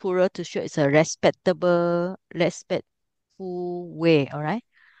of this plural to show it's a respectful way, all right?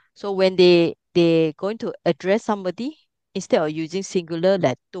 So when they going to address somebody, instead of using singular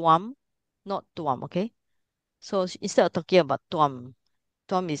like tuam, not tuam, okay? So instead of talking about tuam,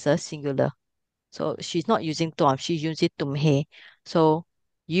 tuam is a singular. So she's not using tuam, she's using tumhe. So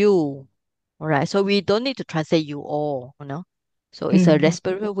you, all right? So we don't need to translate you all, you know? So it's a Mm.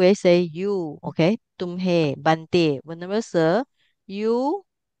 respectful way say you, okay? Tumhe, bante, whenever sir, you,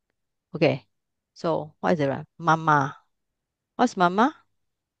 okay. So what is it, right? Mama. What's mama?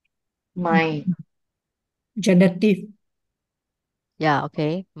 My. Genitive. Yeah,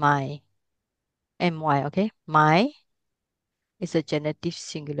 okay. My, okay. My is a genitive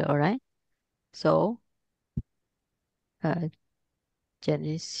singular, all right? So, uh,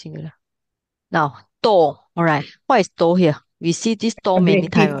 genitive singular. Now, to, all right. What is to here? We see this to many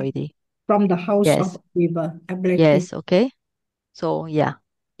times Ablative. already. From the house Yes, of river. Ablative. yes, okay. So, yeah,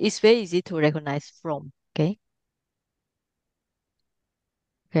 it's very easy to recognize from, okay?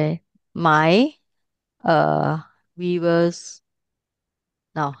 Okay. My, uh, rivers.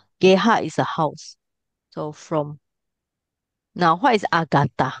 Now, Geha is a house. So, from. Now, what is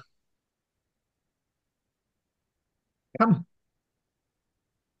Agata? Come.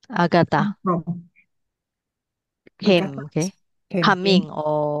 Agata, Come from. came, Agatas. okay? Came. Yeah. Coming,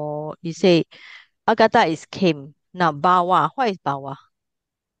 or you say Agata is came. Now, Bawa, what is Bawa?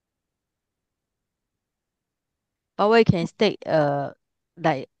 Bawa you can state,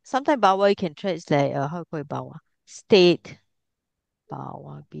 like, sometimes Bawa you can translate, how you call it Bawa? State,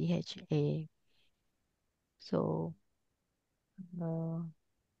 Bawa, BHA. So, uh,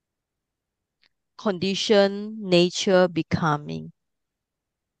 condition, nature, becoming.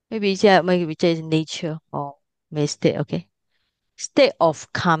 Maybe just nature or may state, okay? State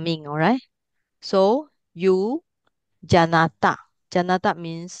of coming, all right? So, you, Janata. Janata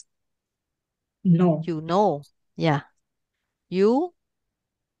means No. you know. Yeah. You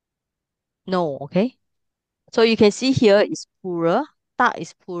No, okay? So you can see here is plural, ta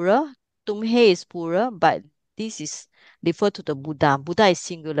is plural, tumhe is plural, but this is refer to the Buddha. Buddha is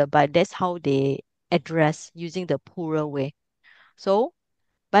singular, but that's how they address using the plural way. So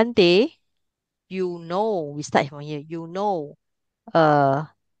Bante, you know, we start from here. You know, uh,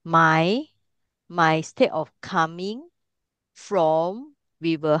 my state of coming from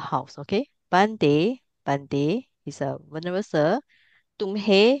river house. Okay, Bante is a venerable sir.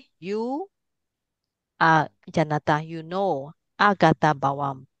 Tumhe, you are Janata. You know, Agata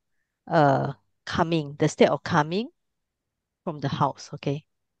Bawam. Coming, the state of coming from the house. Okay,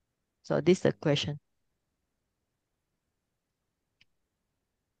 so this is the question.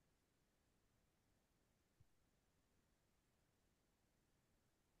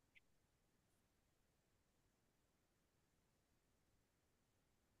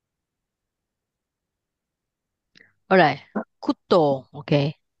 All right, kuto.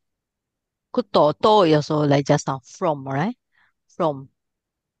 Okay, kuto to is also like just now from. All right, from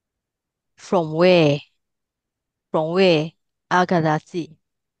from where from where agadashi.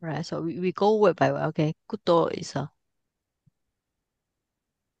 Right, so we go word by word. Okay, kuto is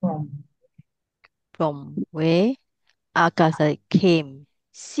From from where agadashi came.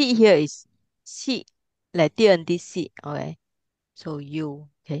 See here is see like D&D see. Okay, so you.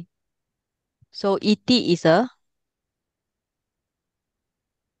 Okay, so iti is a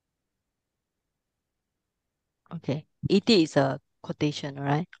okay. Iti is a quotation. All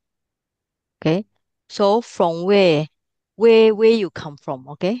right. Okay. So from where you come from,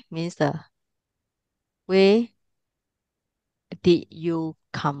 okay? Means where did you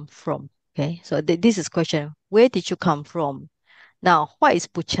come from? Okay. So this is question. Where did you come from? Now, what is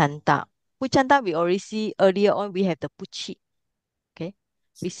puchanta? Puchanta we already see earlier on we have the puchi. Okay.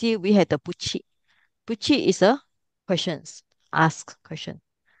 We see we have the puchi. Puchi is a questions, ask question.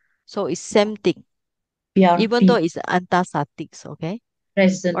 So it's same thing. Even though PRP, it's antasatics, okay? All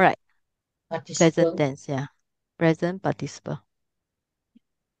present right. Present participle. tense, yeah. Present participle.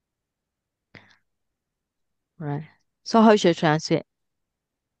 Right. So how should I translate?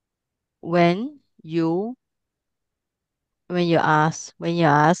 When you when you're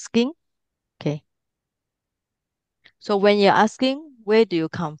asking, okay. So when you're asking, where do you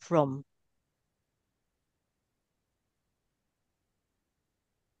come from?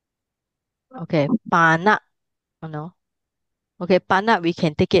 Okay, pana, you know. Okay, pana we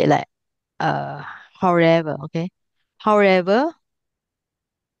can take it like uh however, okay. However,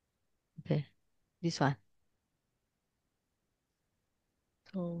 okay, this one.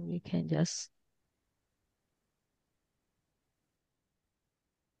 So we can just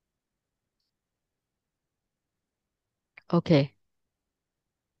okay,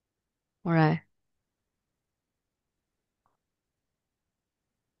 all right.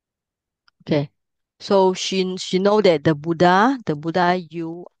 Okay. So she know that the Buddha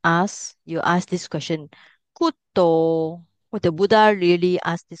you ask this question. Kuto, what the Buddha really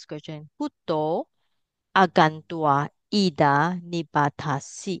asked this question. Kuto agantua ida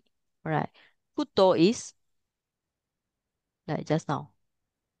nibatasi. Alright. Kuto is like just now.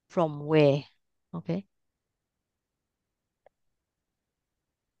 From where? Okay.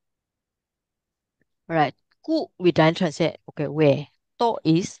 Alright. Ku we then translate. Okay, where? To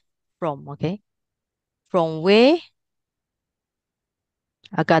is from. Okay. From where?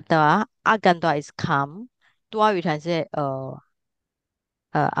 Agantua is come. Tua we translate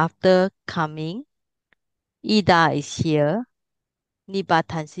after coming. Ida is here.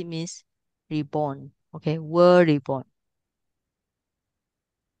 Nibatansi means reborn. Okay, were reborn.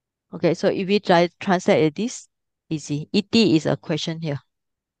 Okay, so if we try translate this, easy. Iti is a question here.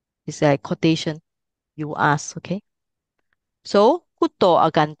 It's a quotation you ask. Okay. So kuto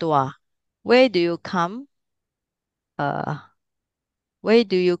agantua. Where do you come? Uh, where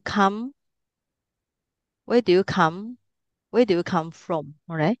do you come? Where do you come? Where do you come from?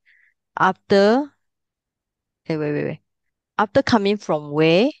 All right. After, wait. After coming from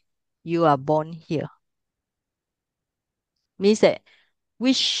where you are born here, means that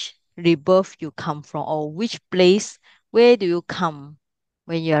which rebirth you come from or which place, where do you come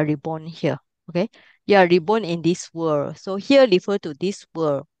when you are reborn here? Okay. You are reborn in this world. So here refer to this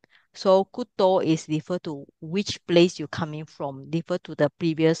world. So Kuto is refer to which place you coming from, refer to the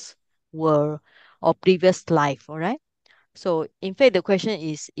previous world or previous life. All right. So in fact, the question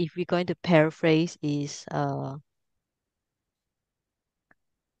is, if we're going to paraphrase, is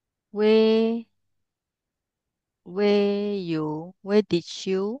where where did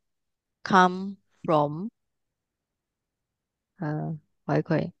you come from? What you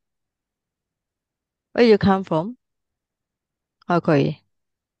call it? Where you come from? How call it?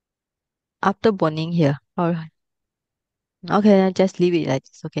 After borning here. All right. Okay, just leave it like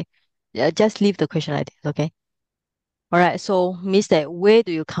this. Okay. Yeah, just leave the question like this. Okay. All right. So means that where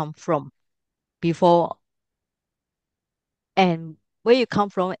do you come from before and where you come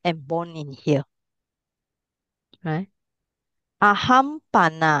from and born in here, right? Aham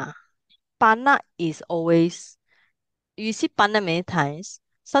pana. Pana is always you see pana many times.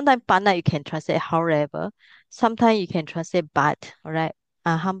 Sometimes pana you can translate however. Sometimes you can translate but. All right.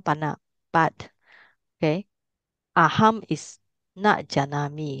 Aham pana. But. Okay. Aham is not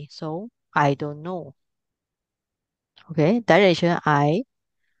janami. So I don't know. Okay. Direction I.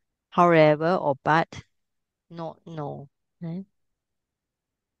 However or but. Not no. Right?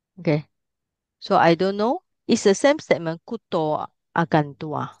 Okay. So I don't know. It's the same statement. Kuto akan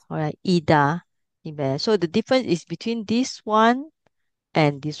tua. All right. Ida. Ibe. So the difference is between this one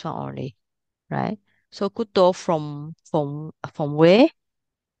and this one only. Right? So kuto from where?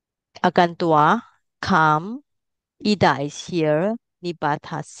 Akan tua, come. Ida is here.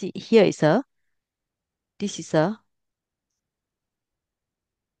 Nibata si here is a this is a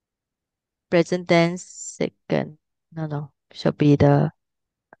present tense second. No. Should be the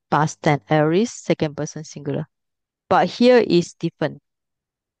past tense. Aries second person singular. But here is different.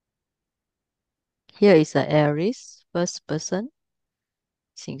 Here is a Aries first person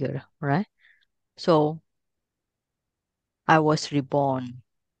singular, right? So I was reborn.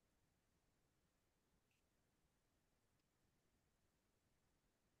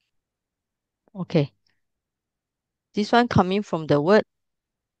 Okay. This one coming from the word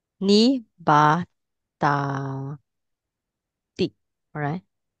ni ba ta ti. Alright.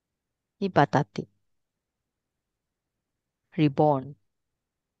 Ni ba ta ti. Reborn.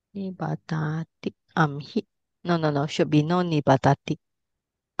 Ni ba ta ti. Hi. No. Should be no ni ba ta ti.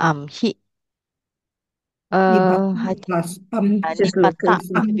 Hi. Nibata I think plus ni Just bata location.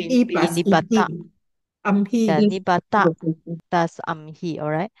 should amhi be plus ni iti. bata. Amhi. Yeah, Just ni bata location. plus hi.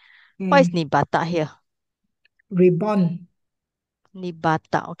 Alright. What is ni bata here? Reborn. Ni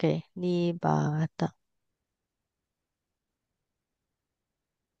bata. Okay. Ni bata.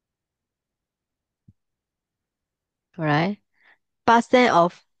 Alright. Past tense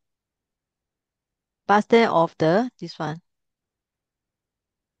of the this one.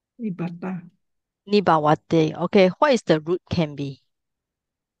 Nibata. Nibawate. Okay, what is the root can be?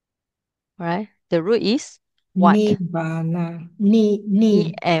 Alright. The root is what? Nibana. Ni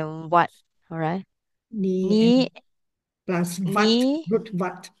Ni. and what? Alright. Ni Ni and plus ni vat. Root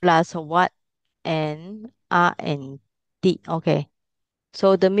vat. plus what and and t. Okay.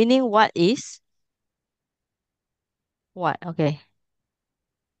 So the meaning what is what? Okay.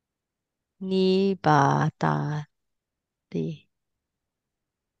 Ni ba ta ti.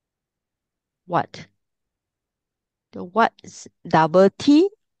 What? The what is double T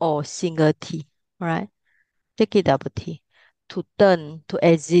or single T? Alright. Take it double T. To turn, to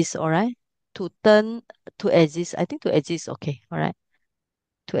exist, alright? To turn, to exist. I think to exist, okay, alright?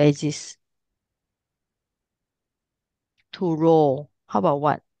 To exist. To roll. How about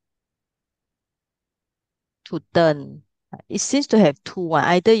what? To turn. It seems to have two one.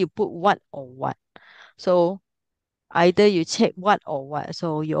 Either you put what or what. So either you check what or what.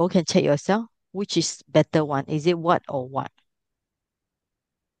 So you all can check yourself. Which is better one? Is it what or what?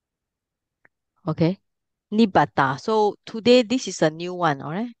 Okay. Nibata. So today this is a new one,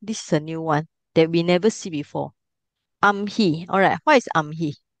 alright? This is a new one that we never see before. Amhi. Alright. What is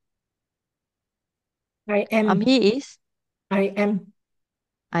amhi? I am. Amhi is I am.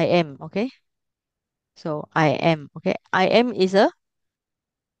 I am. Okay. So I am. Okay. I am is a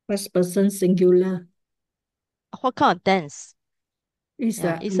First person singular. what kind of tense? Is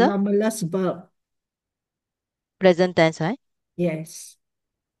Yeah, a it's a anomalous verb. present tense, right? Yes.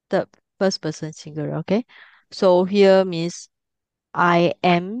 The first person singular. Okay. So here means I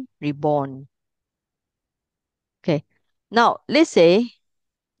am reborn. Okay. Now let's say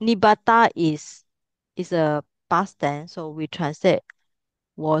Nibata is a past tense, so we translate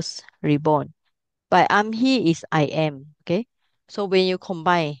was reborn. But Amhi is I am. Okay. So when you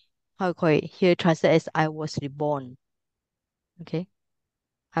combine, how you call it? Here translate as I was reborn. Okay.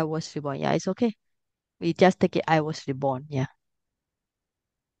 I was reborn. Yeah, it's okay. We just take it I was reborn. Yeah.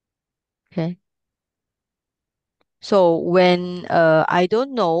 Okay. So when I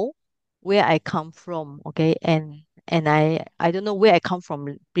don't know where I come from, okay, and I don't know where I come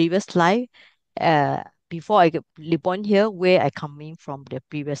from previous life, before I get reborn here, where I coming from the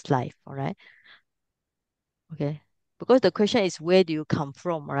previous life, all right? Okay. Because the question is where do you come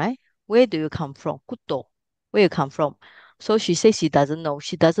from, right? Where do you come from? Kuto. Where you come from? So she says she doesn't know.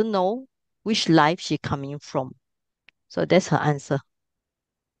 She doesn't know which life she coming from. So that's her answer.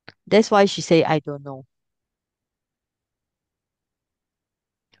 That's why she say, I don't know.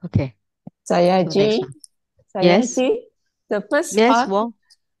 Okay. So next Sayaji, one. Yes. Sayaji, the first Yes, part, Wong.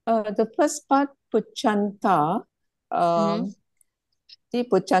 puchanta, Mm-hmm. the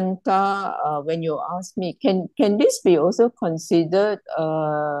puchanta, when you ask me, can this be also considered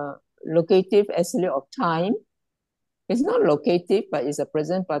locative absolute of time? It's not locative, but it's a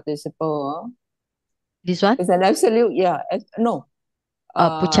present participle. This one? It's an absolute, yeah. No. The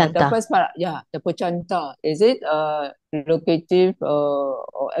Puchanta. first part, yeah, the puchanta. Is it locative or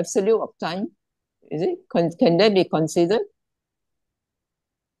absolute of time? Is it? Can that be considered?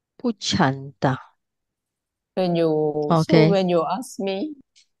 Puchanta. So Okay. when you ask me,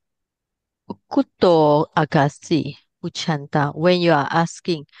 Kuto agasi. Puchanta. When you are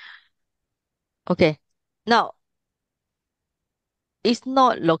asking. Okay. Now, it's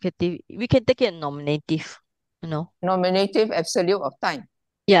not locative. We can take it nominative. You know. nominative absolute of time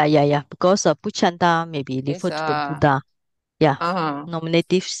Yeah. Because puchanta maybe is refer to the Buddha. Yeah. uh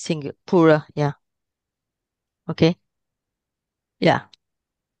Nominative singular plural. Yeah. Okay. Yeah.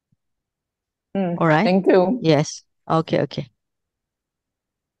 All right. thank you. Yes. Okay.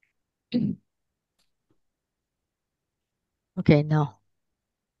 Okay. Now.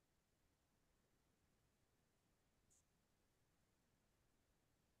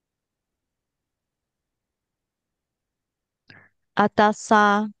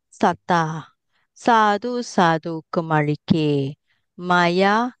 Atasa sata. Sadu sadu kemarike.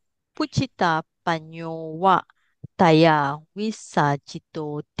 Maya puchita panyowa. Taya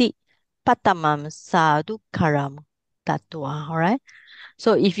wisajito ti. Patamam sadu karam tatua. All right.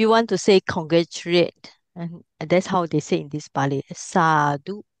 So if you want to say congratulate, and that's how they say in this Pali,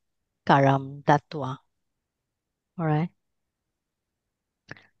 sadhu karam datwa. All right.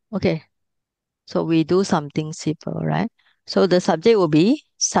 Okay. So we do something simple, right? So the subject will be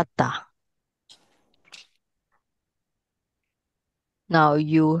satta. Now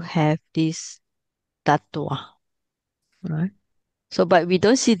you have this datwa, right? So, but we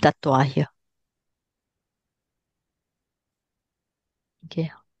don't see datwa here.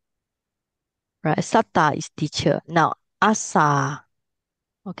 Okay. Right. Satta is teacher. Now asa.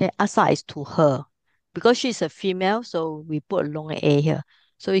 Okay. Asa is to her. Because she's a female, so we put a long A here.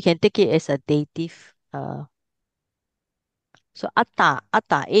 So you can take it as a dative. So atta,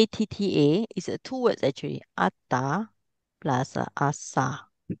 A-T-T-A is a two words actually. Atta plus asa.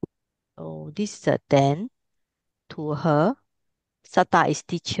 So this is a then to her. Sata is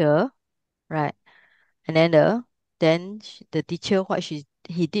teacher, right? And then the teacher what he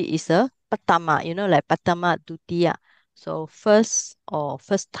did is a patama, like patama dutiya. So first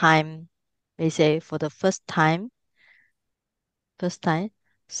time, they say for the first time.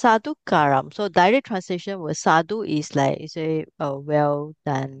 Sadhu karam. So direct translation was sadhu is like you say well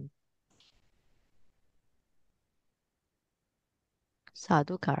done.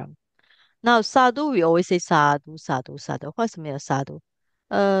 Sadhu karam. Now, sadhu, we always say sadhu. What's the meaning of sadhu?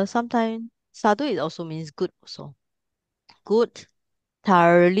 Sometimes sadhu it also means good also. Good,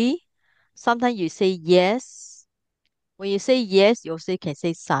 thoroughly. Sometimes you say yes. When you say yes, you also can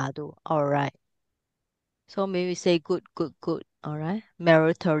say sadhu. All right. So maybe say good. All right.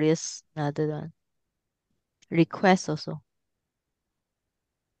 Meritorious, another one. Request also.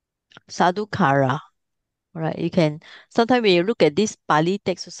 Sadhukara. All right. You can sometimes when you look at this Pali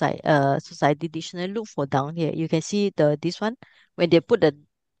text society dictionary, look for down here. You can see this one when they put the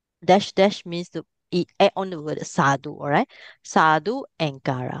dash means to add on the word sadhu, all right? Sadhu and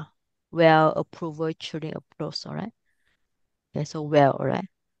kara. Well, approval, children approves, all right? Okay, so well, all right?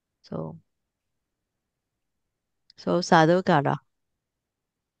 So sadhu kara.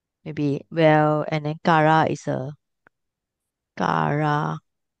 Maybe well, and then kara is a kara,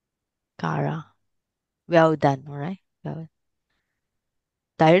 kara. Well done, all right? Well,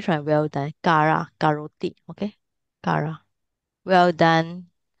 direct one, well done. Kara, karoti, okay? Kara. Well done.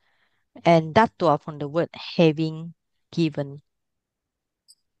 And datua from the word having given.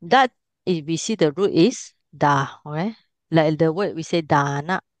 That if we see the root is da, okay? Like the word we say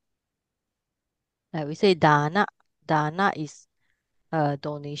dana. Like we say dana. Dana is a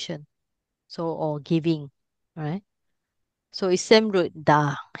donation. So or giving, right? So it's same root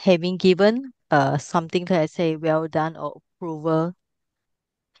da. Having given something that I say well done or approval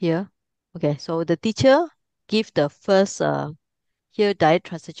here. Okay, so the teacher give the first here direct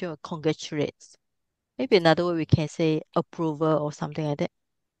translation of congratulates. Maybe another way we can say approval or something like that.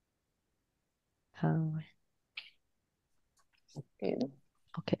 Uh, Okay.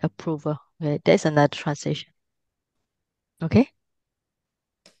 okay, approval. Okay, that's another translation. Okay.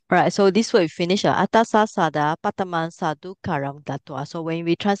 Right, so this word we finish. Atasa sada pataman sadu karam datua. So when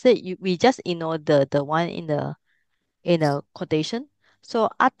we translate, we just ignore the one in the quotation. So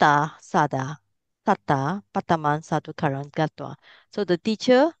ata sada tata pataman sadu karam datua. So the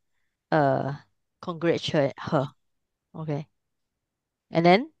teacher uh congratulate her. Okay. And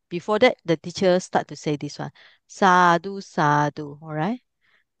then before that, the teacher start to say this one. Sadhu sadhu. All right.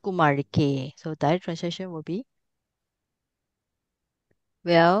 Kumarike. So direct translation will be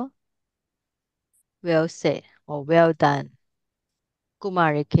well, well said or well done.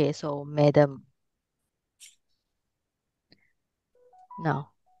 Kumarike. So madam. Now,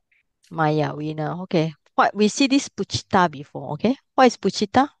 Maya, we know. Okay. What we see this puchita before. Okay. What is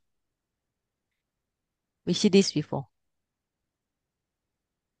puchita? We see this before.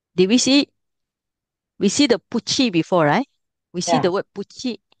 Did we see? We see the puchi before, right? We see Yeah. the word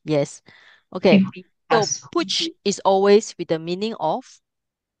puchi. Yes. Okay. So Us. puch is always with the meaning of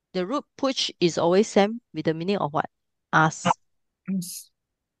the root puch is always same with the meaning of what? Us. Yes.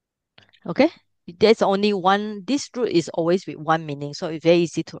 Okay. There's only one. This root is always with one meaning, so it's very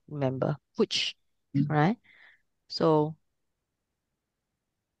easy to remember. Puch, right? So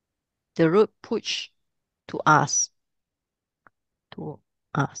the root puch to us, to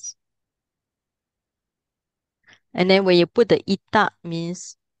us. And then when you put the ita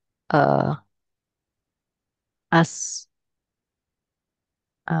means uh us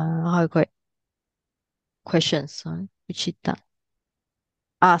how you call it? Questions, Wichita.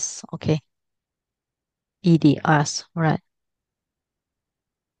 Us, okay. ED us, right.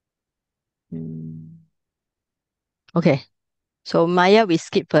 Mm. Okay. So Maya we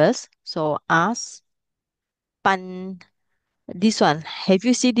skip first. So us pan this one. Have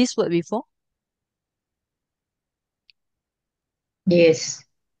you seen this word before? Yes.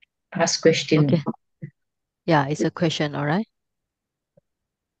 Ask question. Okay. Yeah, it's a question, all right.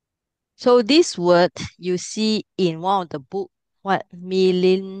 So this word you see in one of the book, what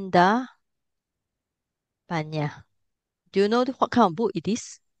Melinda Panya. Do you know what kind of book it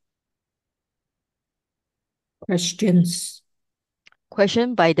is? Questions.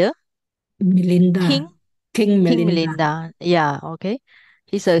 Question by the Melinda. king, King King Melinda. Melinda. Yeah, okay.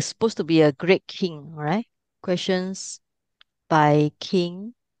 He's supposed to be a great king, right? Questions by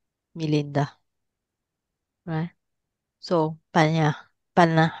King Melinda, right? So Panya,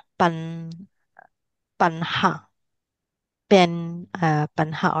 Pan, Panha,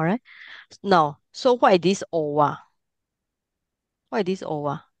 Panha, all right? Now, so what is this Owa? What is this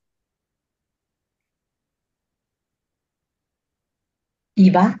Owa?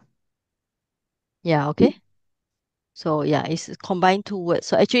 Iba. Yeah, okay. So yeah, it's combined two words.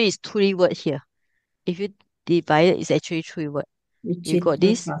 So actually it's three words here. If you divide it, it's actually three words. You got Wichita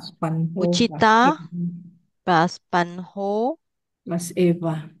this plus Panho plus Puchita Eva plus Panho plus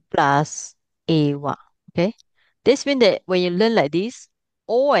Eva. plus Ewa. Okay. This means that when you learn like this,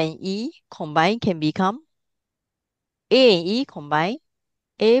 O and E combined can become A and E combined.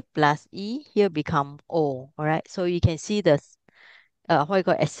 A plus E here become O. All right. So you can see the what you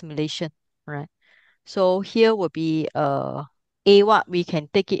call assimilation. All right. So here will be A what we can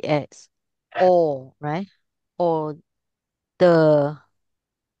take it as O, right? Or the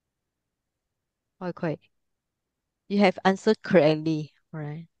what you call it? You have answered correctly,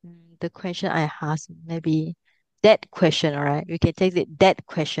 right? The question I asked, maybe that question, all right? We can take it that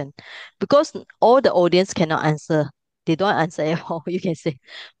question. Because all the audience cannot answer. They don't answer at all. You can say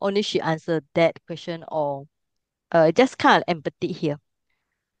only she answered that question or just kind of empathy here.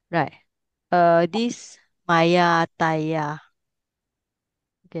 Right. This Maya Taya.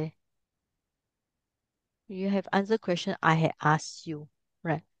 Okay. You have answered question I had asked you.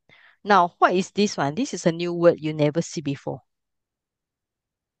 Right. Now, what is this one? This is a new word you never see before.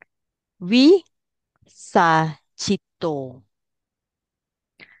 We Sachito.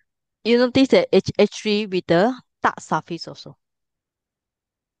 You notice that it's actually with the tak suffix also.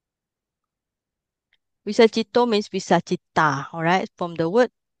 Visachito means visachita, alright? From the word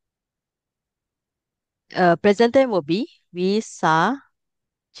present tense will be visajati.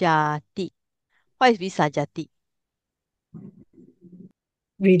 What is visajati?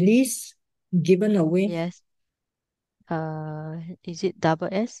 Release. Given away. Yes. Is it double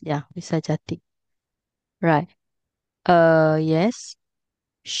S? Yeah, visajati. Right. Yes.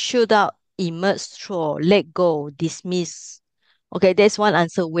 Shoot out, emerge, throw, let go, dismiss. Okay, that's one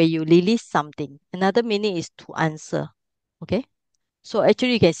answer where you release something. Another meaning is to answer. Okay. So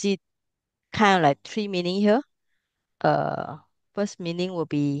actually you can see kind of like three meaning here. Uh, First meaning will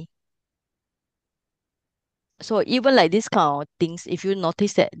be so even like this kind of things, if you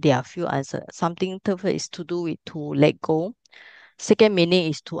notice that there are few answers, something third is to do with to let go. Second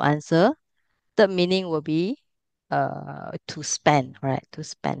meaning is to answer. Third meaning will be to spend, right? To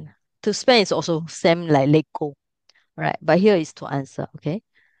spend. To spend is also same like let go, right? But here is to answer, okay?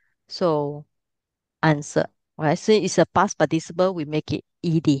 So answer, right? So it's a past participle, we make it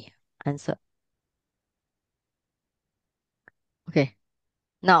ed, answer. Okay.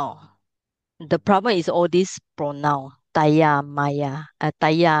 Now, the problem is all these pronoun, taya, maya,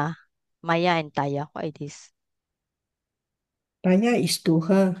 taya, maya and taya. What it is? Taya is to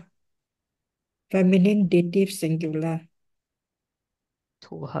her. Feminine dative singular.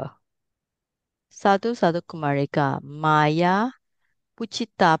 To her. Satu satu kumarika, maya,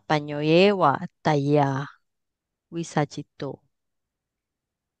 puchita panyoyewa, taya, wisajito.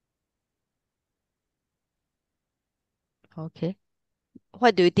 Okay.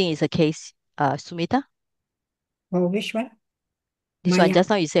 What do you think is the case, Sumita? Oh, which one? This one, Maya. just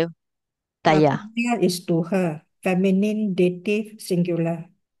now you say taya. Taya is to her. Feminine dative singular.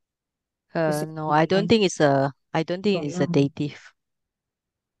 This is No, the I don't think it's a pronoun. dative.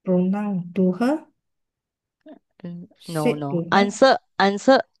 Pronoun to her. No, Said no. to her.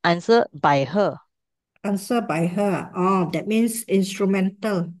 Answer by her. Answer by her. Oh, that means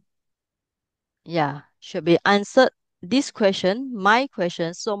instrumental. Yeah, should be answered this question, my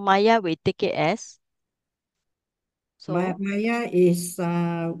question. So Maya will take it as. So Maya is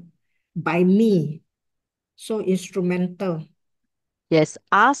by me. So instrumental. yes,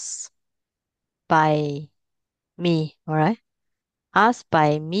 asked by me. All right. Asked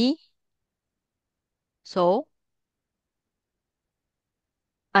by me. So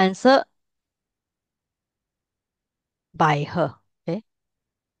answer by her. Okay.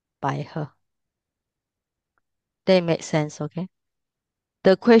 By her. That makes sense. Okay.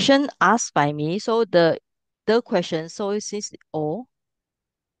 The question asked by me. So the question. So since O,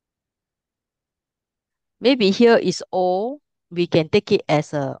 maybe here is O. We can take it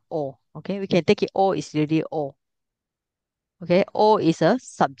as a O. Okay. We can take it O is really O. Okay. O is a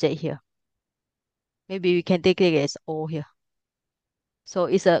subject here. Maybe we can take it as O here. So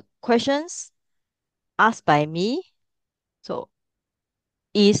it's a questions asked by me. So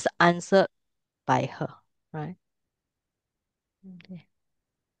is answered by her. Right. Okay.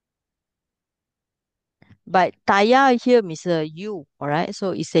 But Taya here means you. All right.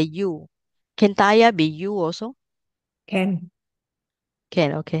 So it's a you. Can Taya be you also? Can.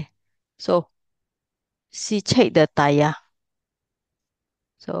 Can. Okay. So she check the Taya.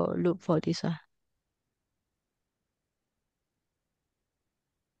 So look for this one.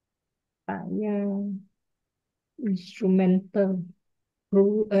 Taya. Instrumental.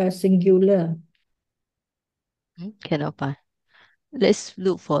 Singular. Cannot find. Let's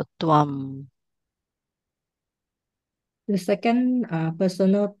look for Tuam. The second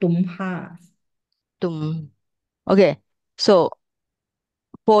personal tumha. Tum. Okay. So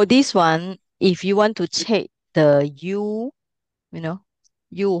for this one, if you want to check the you know,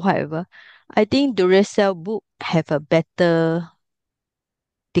 you whatever, I think Duracell book have a better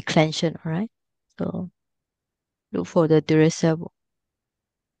declension, all right? So look for the Duracell book.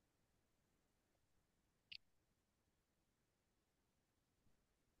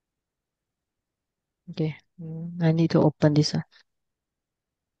 Okay. I need to open this one.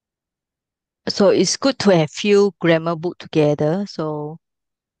 So it's good to have few grammar book together. So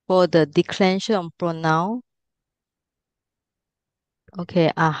for the declension of pronoun,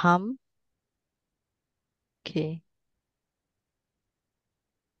 okay, aham. Okay.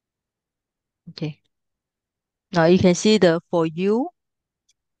 Okay. Now you can see the for you,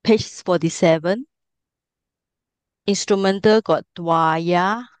 page 47. Instrumental got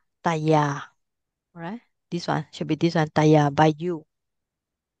tuaya, taya. Right? This one should be this one, taya by you.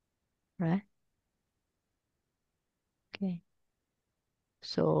 Right? Okay.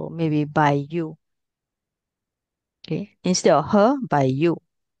 So maybe by you. Okay. Instead of her, by you.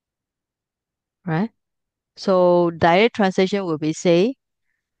 Right? So direct translation will be say,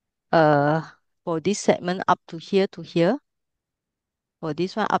 uh, for this segment up to here to here. For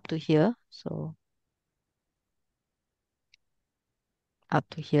this one up to here. So up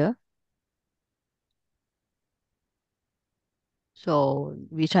to here. So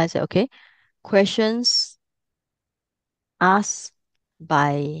we translate, okay. Questions asked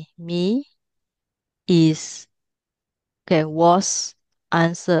by me is okay, was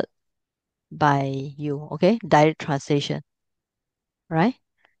answered by you. Okay, direct translation. Right?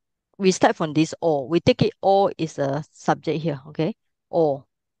 We start from this all. We take it all is a subject here. Okay, all.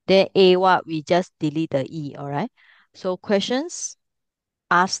 Then a what we just delete the e. All right. So questions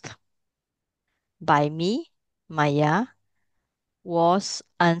asked by me, Maya, was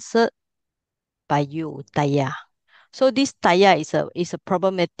answered by you, Taya. So this taya is a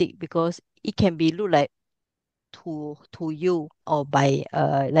problematic because it can be look like to you or by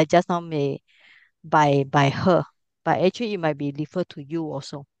like just now may by her, but actually it might be referred to you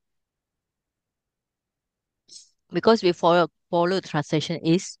also because we follow the translation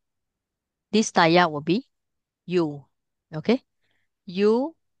is this taya will be you. Okay,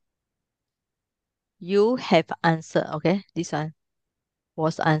 you you have answered. Okay, this one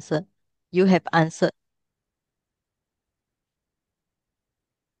was answered. You have answered.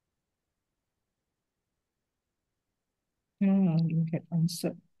 You have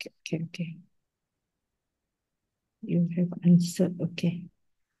answered. Okay. You have answered. Okay.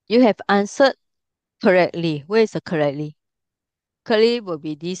 You have answered correctly. Where is the correctly? Correctly will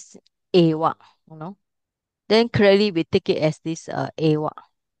be this awa, you know. Then correctly we take it as this awa.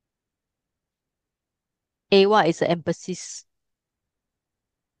 Awa is the emphasis.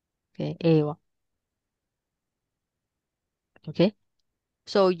 Okay, awa. Okay.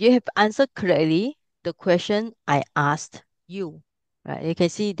 So you have answered correctly the question I asked you. Right. You can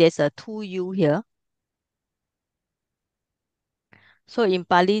see there's a two you here. So in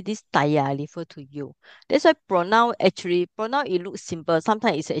Pali, this taya refer to you. That's why pronoun it looks simple.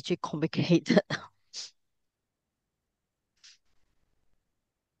 Sometimes it's actually complicated.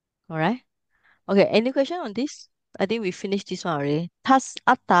 All right. Okay. Any question on this? I think we finished this one already. Tas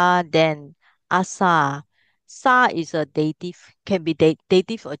ata then asa. Sa is a dative, can be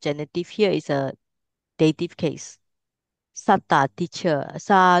dative or genitive. Here is a dative case. Sata teacher.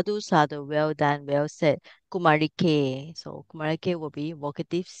 Sadhu sadhu. Well done. Well said. Kumarike. So Kumarike will be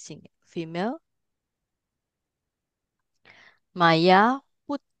vocative female. Maya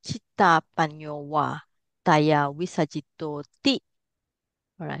Puchita Panyowa Taya Visajito Ti.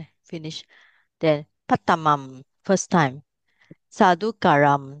 Alright, finish. Then Patamam, first time. Sadhu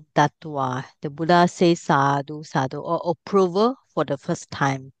Karam Datwa. The Buddha says sadhu, sadhu, or approval for the first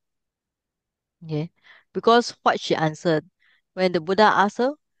time. Okay. Because what she answered, when the Buddha asked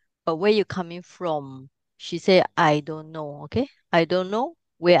her, but where you coming from? She said, I don't know. Okay. I don't know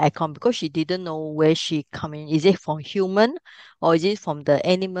where I come because she didn't know where she coming. Is it from human or is it from the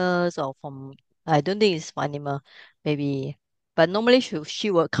animals or from I don't think it's from animal, maybe. But normally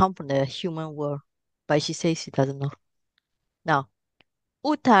she will come from the human world. But she says she doesn't know. Now,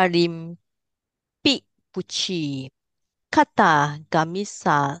 Utarim Pi Puchi Kata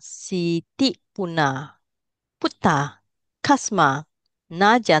Gamisa Siti Puna Puta, Kasma,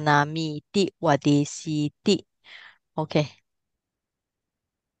 Najanami ti Wadesi ti. Okay,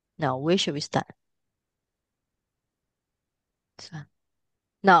 now where should we start? This one.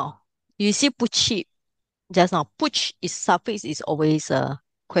 Now, you see Puchi just now. Puch is suffix is always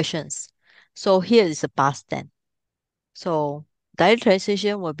questions. So here is a past tense. So direct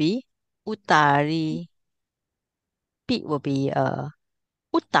translation will be Utari. Pi will be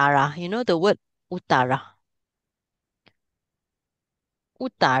Utara. You know the word Utara.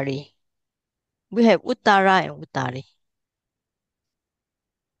 Utari. We have Utara and Utari.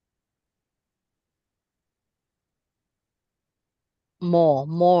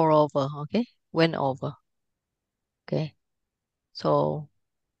 Moreover, okay? Went over. Okay. So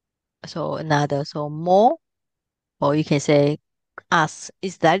another. So more, or you can say ask.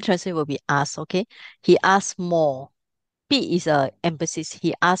 Its direct translation will be ask, okay? He asked more. P is a emphasis.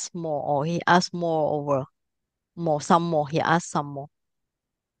 He asked more or he asked more over. More, some more. He asked some more.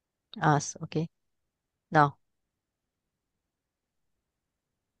 Ask, okay? Now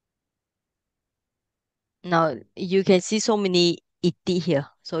now you can see so many iti here.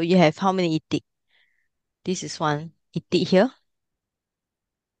 So you have how many iti? This is one iti here.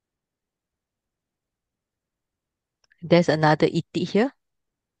 There's another iti here.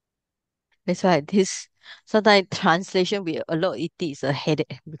 That's why this sometimes translation with a lot of iti is a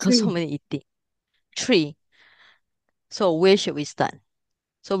headache because so Three. many iti. Three. So where should we start?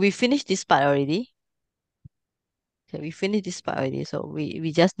 So we finished this part already. Okay, we finished this part already. So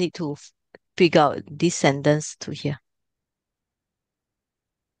we just need to figure out this sentence to here.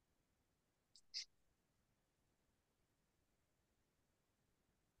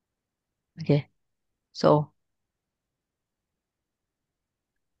 Okay. So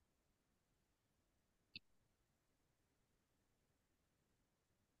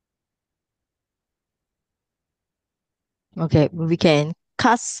okay, we can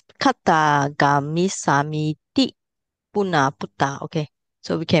kata gami sami ti puna puta. Okay.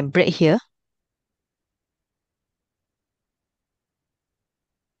 So we can break here.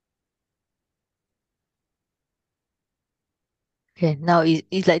 Okay, now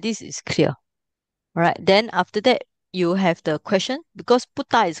it's like this is clear. All right. Then after that, you have the question because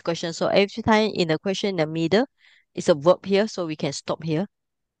puta is question. So every time in the question in the middle, It's a verb here, so we can stop here.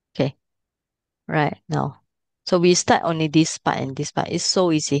 Okay. Right now. So we start only this part and this part. It's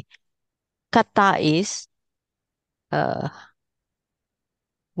so easy. Kata is uh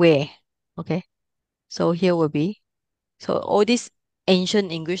where. Okay. So here will be. So all this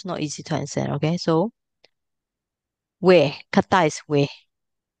ancient English not easy to understand. Okay. So where. Kata is where.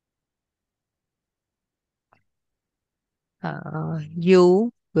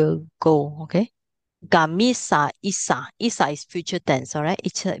 You will go. Okay. Gamisa isa. Isa is future tense. All right.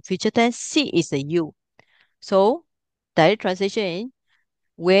 It's a future tense. Si is a you. So direct translation in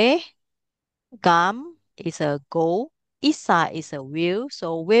where gam is a go. Isa is a will.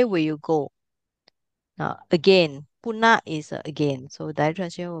 So where will you go? Now again, puna is a again. So direct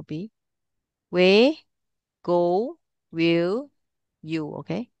translation will be where go will you.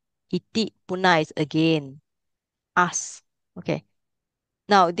 Okay. Iti puna is again. Us. Okay.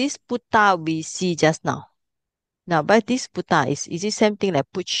 Now this puta we see just now. Now but this puta is it same thing like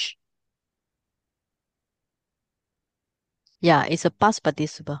push? Yeah, it's a past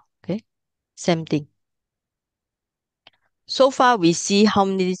participle. Okay. Same thing. So far we see how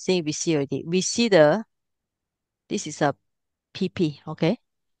many things we see already. We see this is a PP. Okay.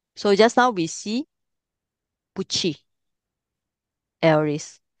 So just now we see puchi,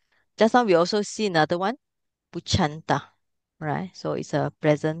 Aries. Just now we also see another one, puchanta, right? So it's a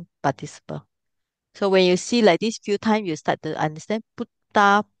present participle. So when you see like this few times, you start to understand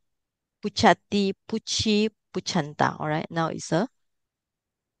putta, puchati, puchi, puchanta. All right. Now it's a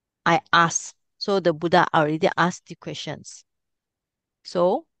I ask. So the Buddha already asked the questions.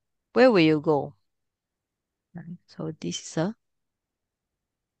 So where will you go? Right. So this is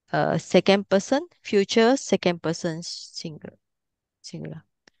a second person, future second person singular. Singular.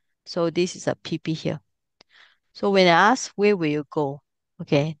 So this is a PP here. So when I ask, where will you go?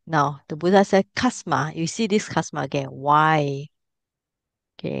 Okay, now the Buddha said, Kasma. You see this Kasma again. Why?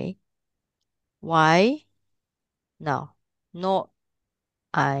 Okay, why? Now, no,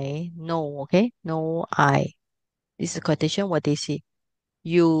 I, no, okay? No, I. This is a quotation, what they say.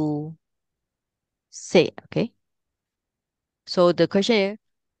 You said, okay? So the question is,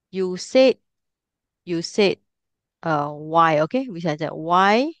 you said, you said, why, okay? We said that,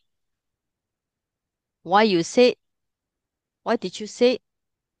 why you said, why did you say,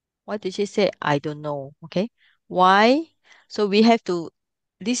 why did she say, I don't know, okay? Why? So we have to,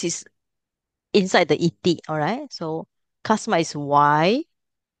 this is inside the iti, all right? So customer is why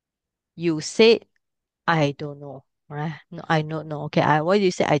you said I don't know, right? No, I don't know. Okay, why do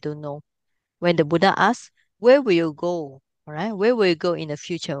you say I don't know? When the Buddha asks, where will you go? All right, where will you go in the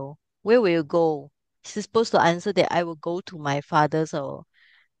future? Where will you go? She's supposed to answer that I will go to my father's or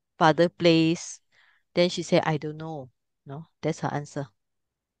father place. Then she said, I don't know. No, that's her answer.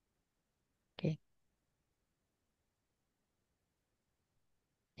 Okay.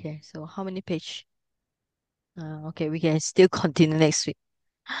 Okay, so how many page? Okay, we can still continue next week.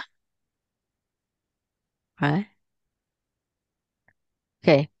 Right?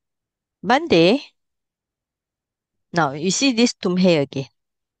 Okay. Monday. Now you see this tumhe again.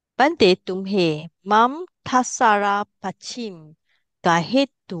 Bante tumhe mam tasara pachim kahit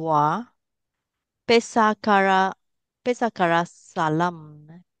dua pesakara pesakara salam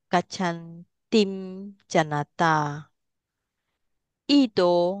kachan tim janata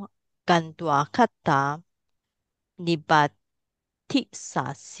ido gandua kata nibati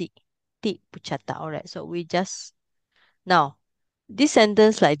sasi ti puchata. Alright, so we just now this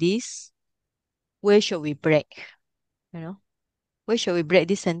sentence like this, where should we break? You know, where should we break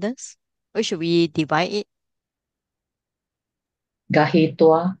this sentence? Where should we divide it?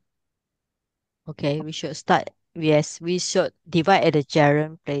 Gahitwa. Okay, we should start. Yes, we should divide at the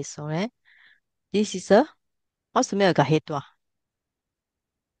gerund place. Alright. This is a what's the meaning of kahitwa?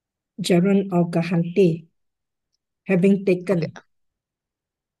 Gerund or Gahanti, having Okay. taken.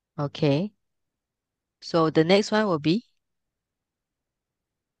 Okay. So the next one will be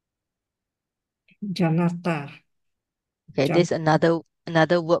Janata. okay. Jan There's another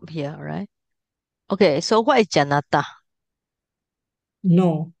verb here. Alright. Okay. So what is janata?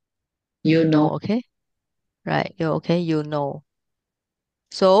 no. You No. know. Okay. Right. You okay? You know.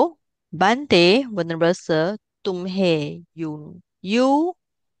 So bante venerable tumhe you.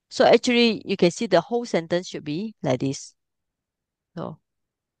 So actually, you can see the whole sentence should be like this. So,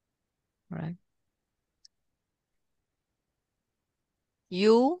 right.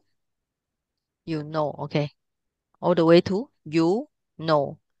 You, you know, okay. All the way to you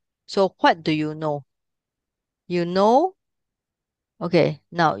know. So what do you know? You know, okay.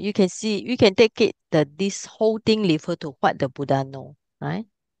 Now you can see, you can take it that this whole thing refer to what the Buddha know, right?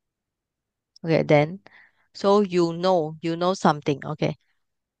 Okay, then So you know something. Okay.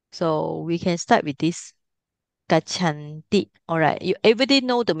 So we can start with this. Gachanti. All right. You everybody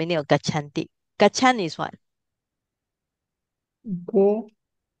know the meaning of gachanti. Gachan is what? Go.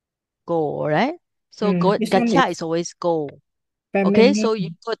 Go, all right? So go This one gacha is is always go. Okay, so you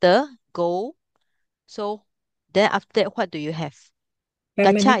feminine. put the go. So then after that, what do you have?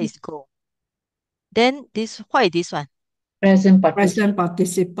 Gacha Feminine. is go. Then this what is this one? Present participle. Present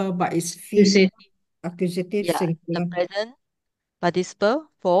participle, but it's You say accusative Yeah, the singular. present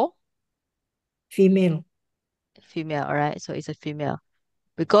participle for Female. female, all right? So it's a female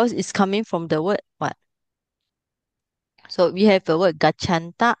because it's coming from the word what? So we have the word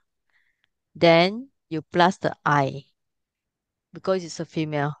gachanta, then you plus the I because it's a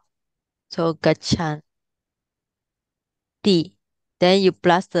female. So gachanti. Then you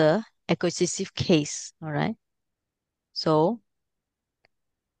plus the accusative case, all right? So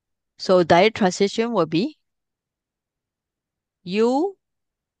direct translation will be you,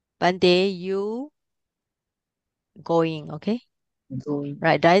 Bande, you going, okay? going.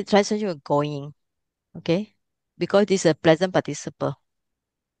 Right, direct translation will going, okay? Because this is a present participle.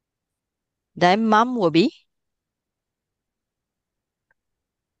 Then mom will be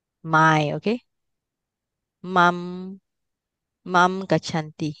my, okay? Mom, mom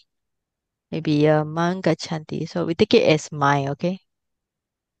gachanti. Maybe mom gachanti. So we take it as my, okay?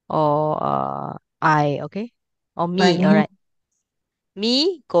 Or I, okay? Or Like me, all me, right?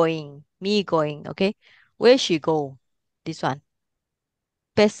 Me going, okay? Where she go? This one.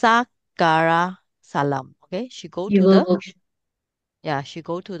 Pesa Gara Salam. Okay, she go you to will the work. yeah, she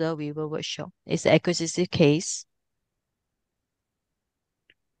go to the weaver workshop. It's the acquisitive case.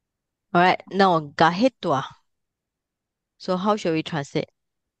 All right, now gahetwa. So how shall we translate?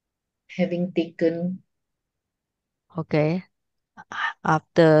 Having taken Okay,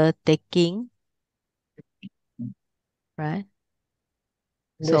 after taking, right?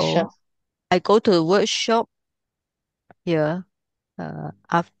 the shop, So I go to the workshop here.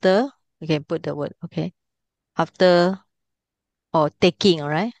 After you can put the word. Okay, after or taking. All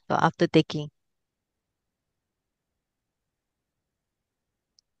right. So after taking.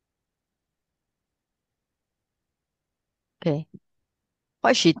 Okay,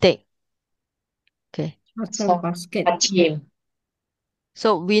 what she take? Okay, Shuttle so basket. achieve.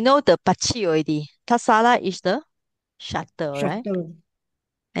 so we know the pachi already. Tasala is the shutter, right? Shuttle.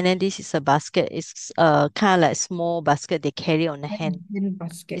 And then this is a basket. It's kind of like small basket they carry on the hand. Hand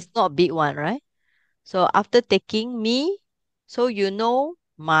basket. It's not a big one, right? So after taking me, so you know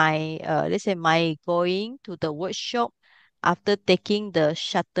my let's say my going to the workshop after taking the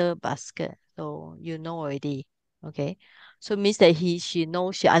shuttle basket. So you know already. Okay. So means that she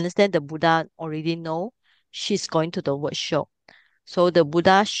knows, she understand the Buddha already know she's going to the workshop. So the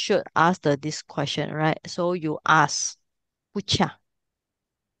Buddha should ask this question, right? So you ask, pucha.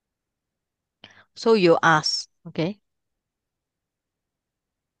 So you ask, okay?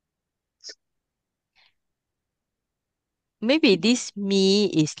 Maybe this me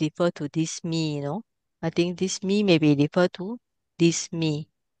is refer to this me, you know. I think this me maybe refer to this me.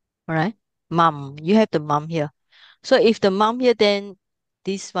 All right. Mom. You have the mom here. So if the mom here, then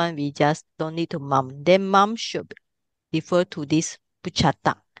this one we just don't need to mom. Then mom should refer to this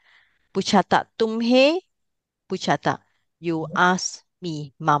puchata. Puchata. Tumhe puchata. You ask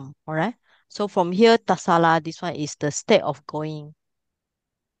me, mom. All right. So from here, tasala, this one is the state of going.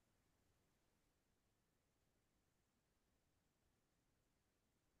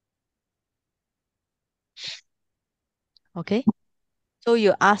 Okay. So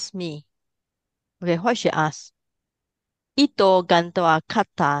you ask me. Okay, what should ask? Ito ganito wa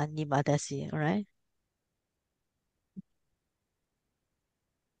kata ni watashi, alright?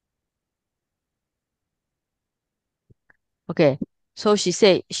 Okay. So she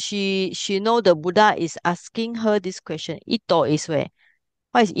said she know the Buddha is asking her this question. Ito is where?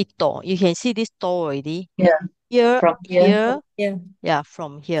 What is ito? You can see this to already. Yeah, Here, from here. here, Yeah. yeah,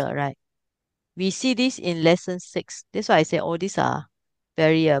 from here, right? We see this in lesson 6. That's why I say all these are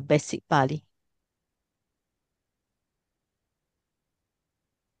very basic Pali.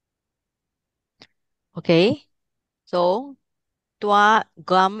 Okay. So tua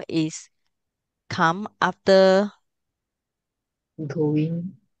gum is come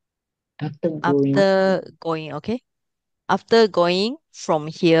Going. After going. after going, okay? After going from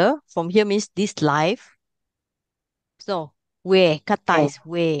here means this life. So where kata Yeah. is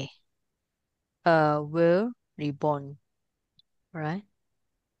where will reborn, right?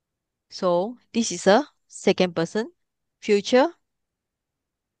 So this is a second person future.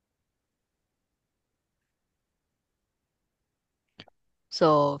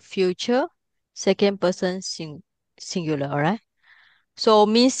 So future second person singular, all right? So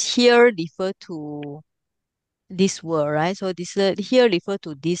means here refer to this world, right? So this here refer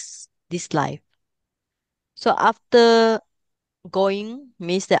to this life. So after going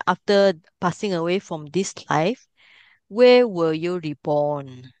means that after passing away from this life, where were you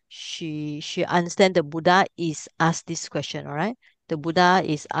reborn? She understand the Buddha is asked this question, all right? The Buddha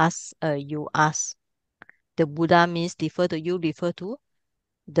is asked, you ask. The Buddha means refer to you, refer to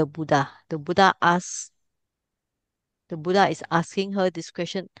the Buddha. The Buddha is asking her this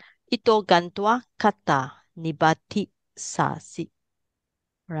question. Ito gantwa kata nibati sasi.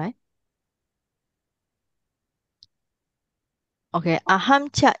 Right? Okay. Aham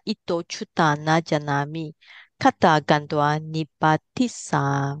cha ito chuta na janami. Kata gantwa nibati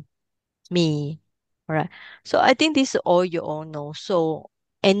sami. Alright. So I think this is all you all know. So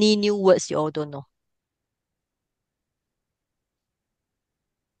any new words you all don't know?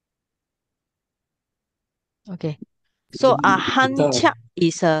 Okay. So ahancha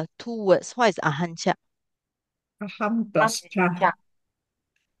is two words. What is ahancha? Aham plus cha.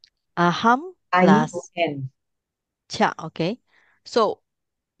 Aham I plus and cha. Okay. So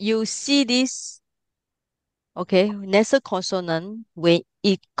you see this, okay, nasal consonant when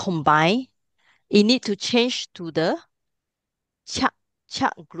it combine, it need to change to the cha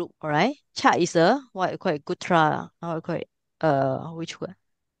cha group. Alright. Cha is a what you call it gutra. How you call it? Which word?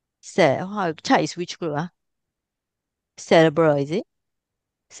 Cha is which group? Cerebral, is it?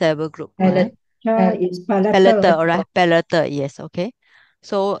 Cerebral group, alright? Cha is palatal. Palatal, alright? Palatal, yes, okay.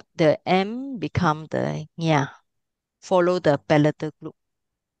 So the M become the nya, follow the palatal group,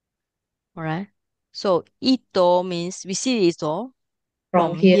 alright? So ito means we see ito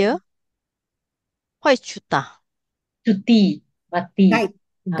from from here here. What is chuta? Tuti, Mati, Died.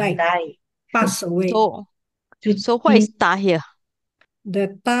 die. Pass away. So what is Tuti, ta here?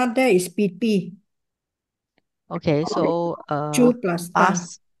 The ta there is pp. Okay, so Chu plus ta.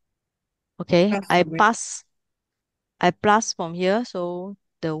 pass. Okay, Pass away. I pass from here, so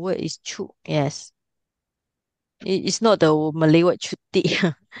the word is chu. Yes. It's not the Malay word cuti.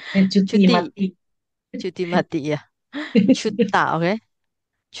 and Tuti, Cuti, Mati. cuti mati, yeah. Cuta, okay?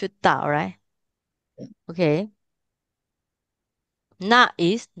 Cuta, alright? Okay. Na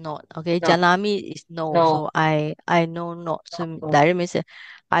is not, okay? No, Janami is no. no, So I know not. So no. direct means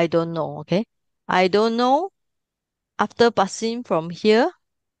I don't know, okay? I don't know after passing from here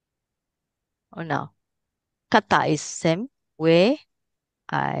or now. Kata is same where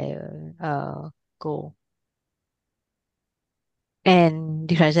I go. And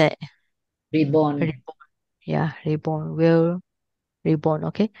different Reborn. reborn. Yeah, reborn. Will reborn.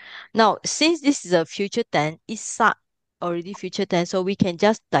 Okay. Now, since this is a future tense, it's already future tense, so we can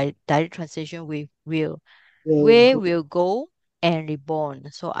just direct translation with will. Will Where go. will go and reborn?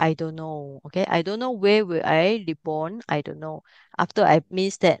 So I don't know. Okay. I don't know where will I reborn. I don't know. After I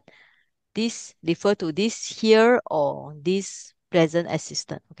means that this refer to this here or this present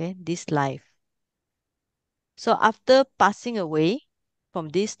assistant. Okay. This life. So after passing away from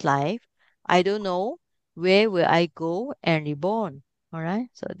this life, I don't know where will I go and reborn. All right.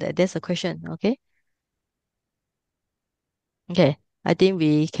 So that's a question. Okay. Okay. I think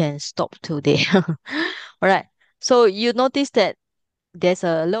we can stop today. All right. So you notice that there's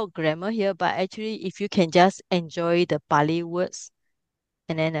a lot of grammar here, but actually, if you can just enjoy the Pali words,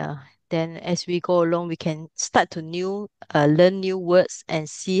 and then as we go along, we can start to learn new words and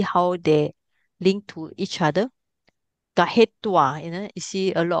see how they link to each other. Kahetua, you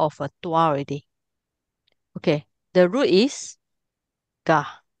see a lot of tua already. Okay, the root is ga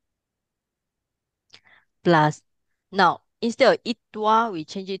plus. Now, instead of itua, we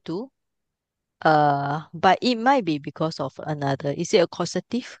change it to but it might be because of another. Is it a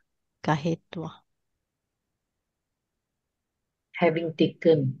causative? Kahetua. Having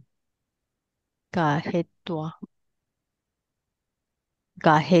taken. Kahetua.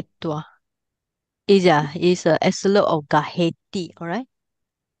 Gahetua. Is a absolute of gaheti, alright?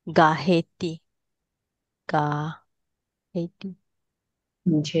 Gaheti. Gaheti.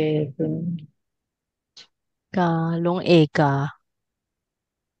 Jeven. Ga long e ga.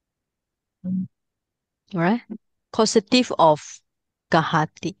 Alright? Causative of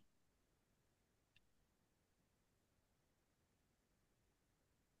gahati.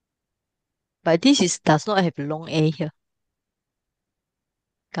 But this is does not have long a here.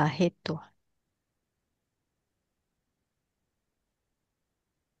 Gahetua.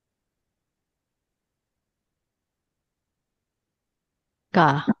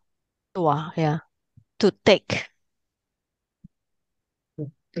 Ga. Tua, yeah. To take.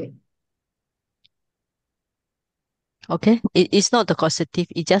 Okay. Okay, it's not the causative,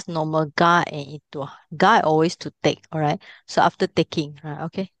 it's just normal ga and itua. Ga always to take, all right? So after taking, right?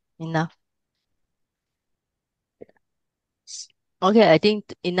 Okay, enough. Okay, I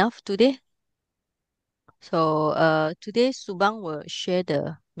think enough today. So today Subang will share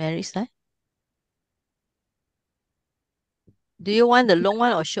the marriage slide. Do you want the long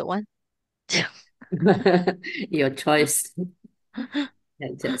one or short one? Your choice.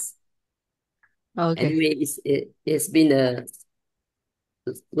 Yeah, just Okay. anyway, it's been a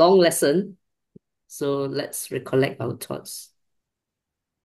long lesson, so let's recollect our thoughts.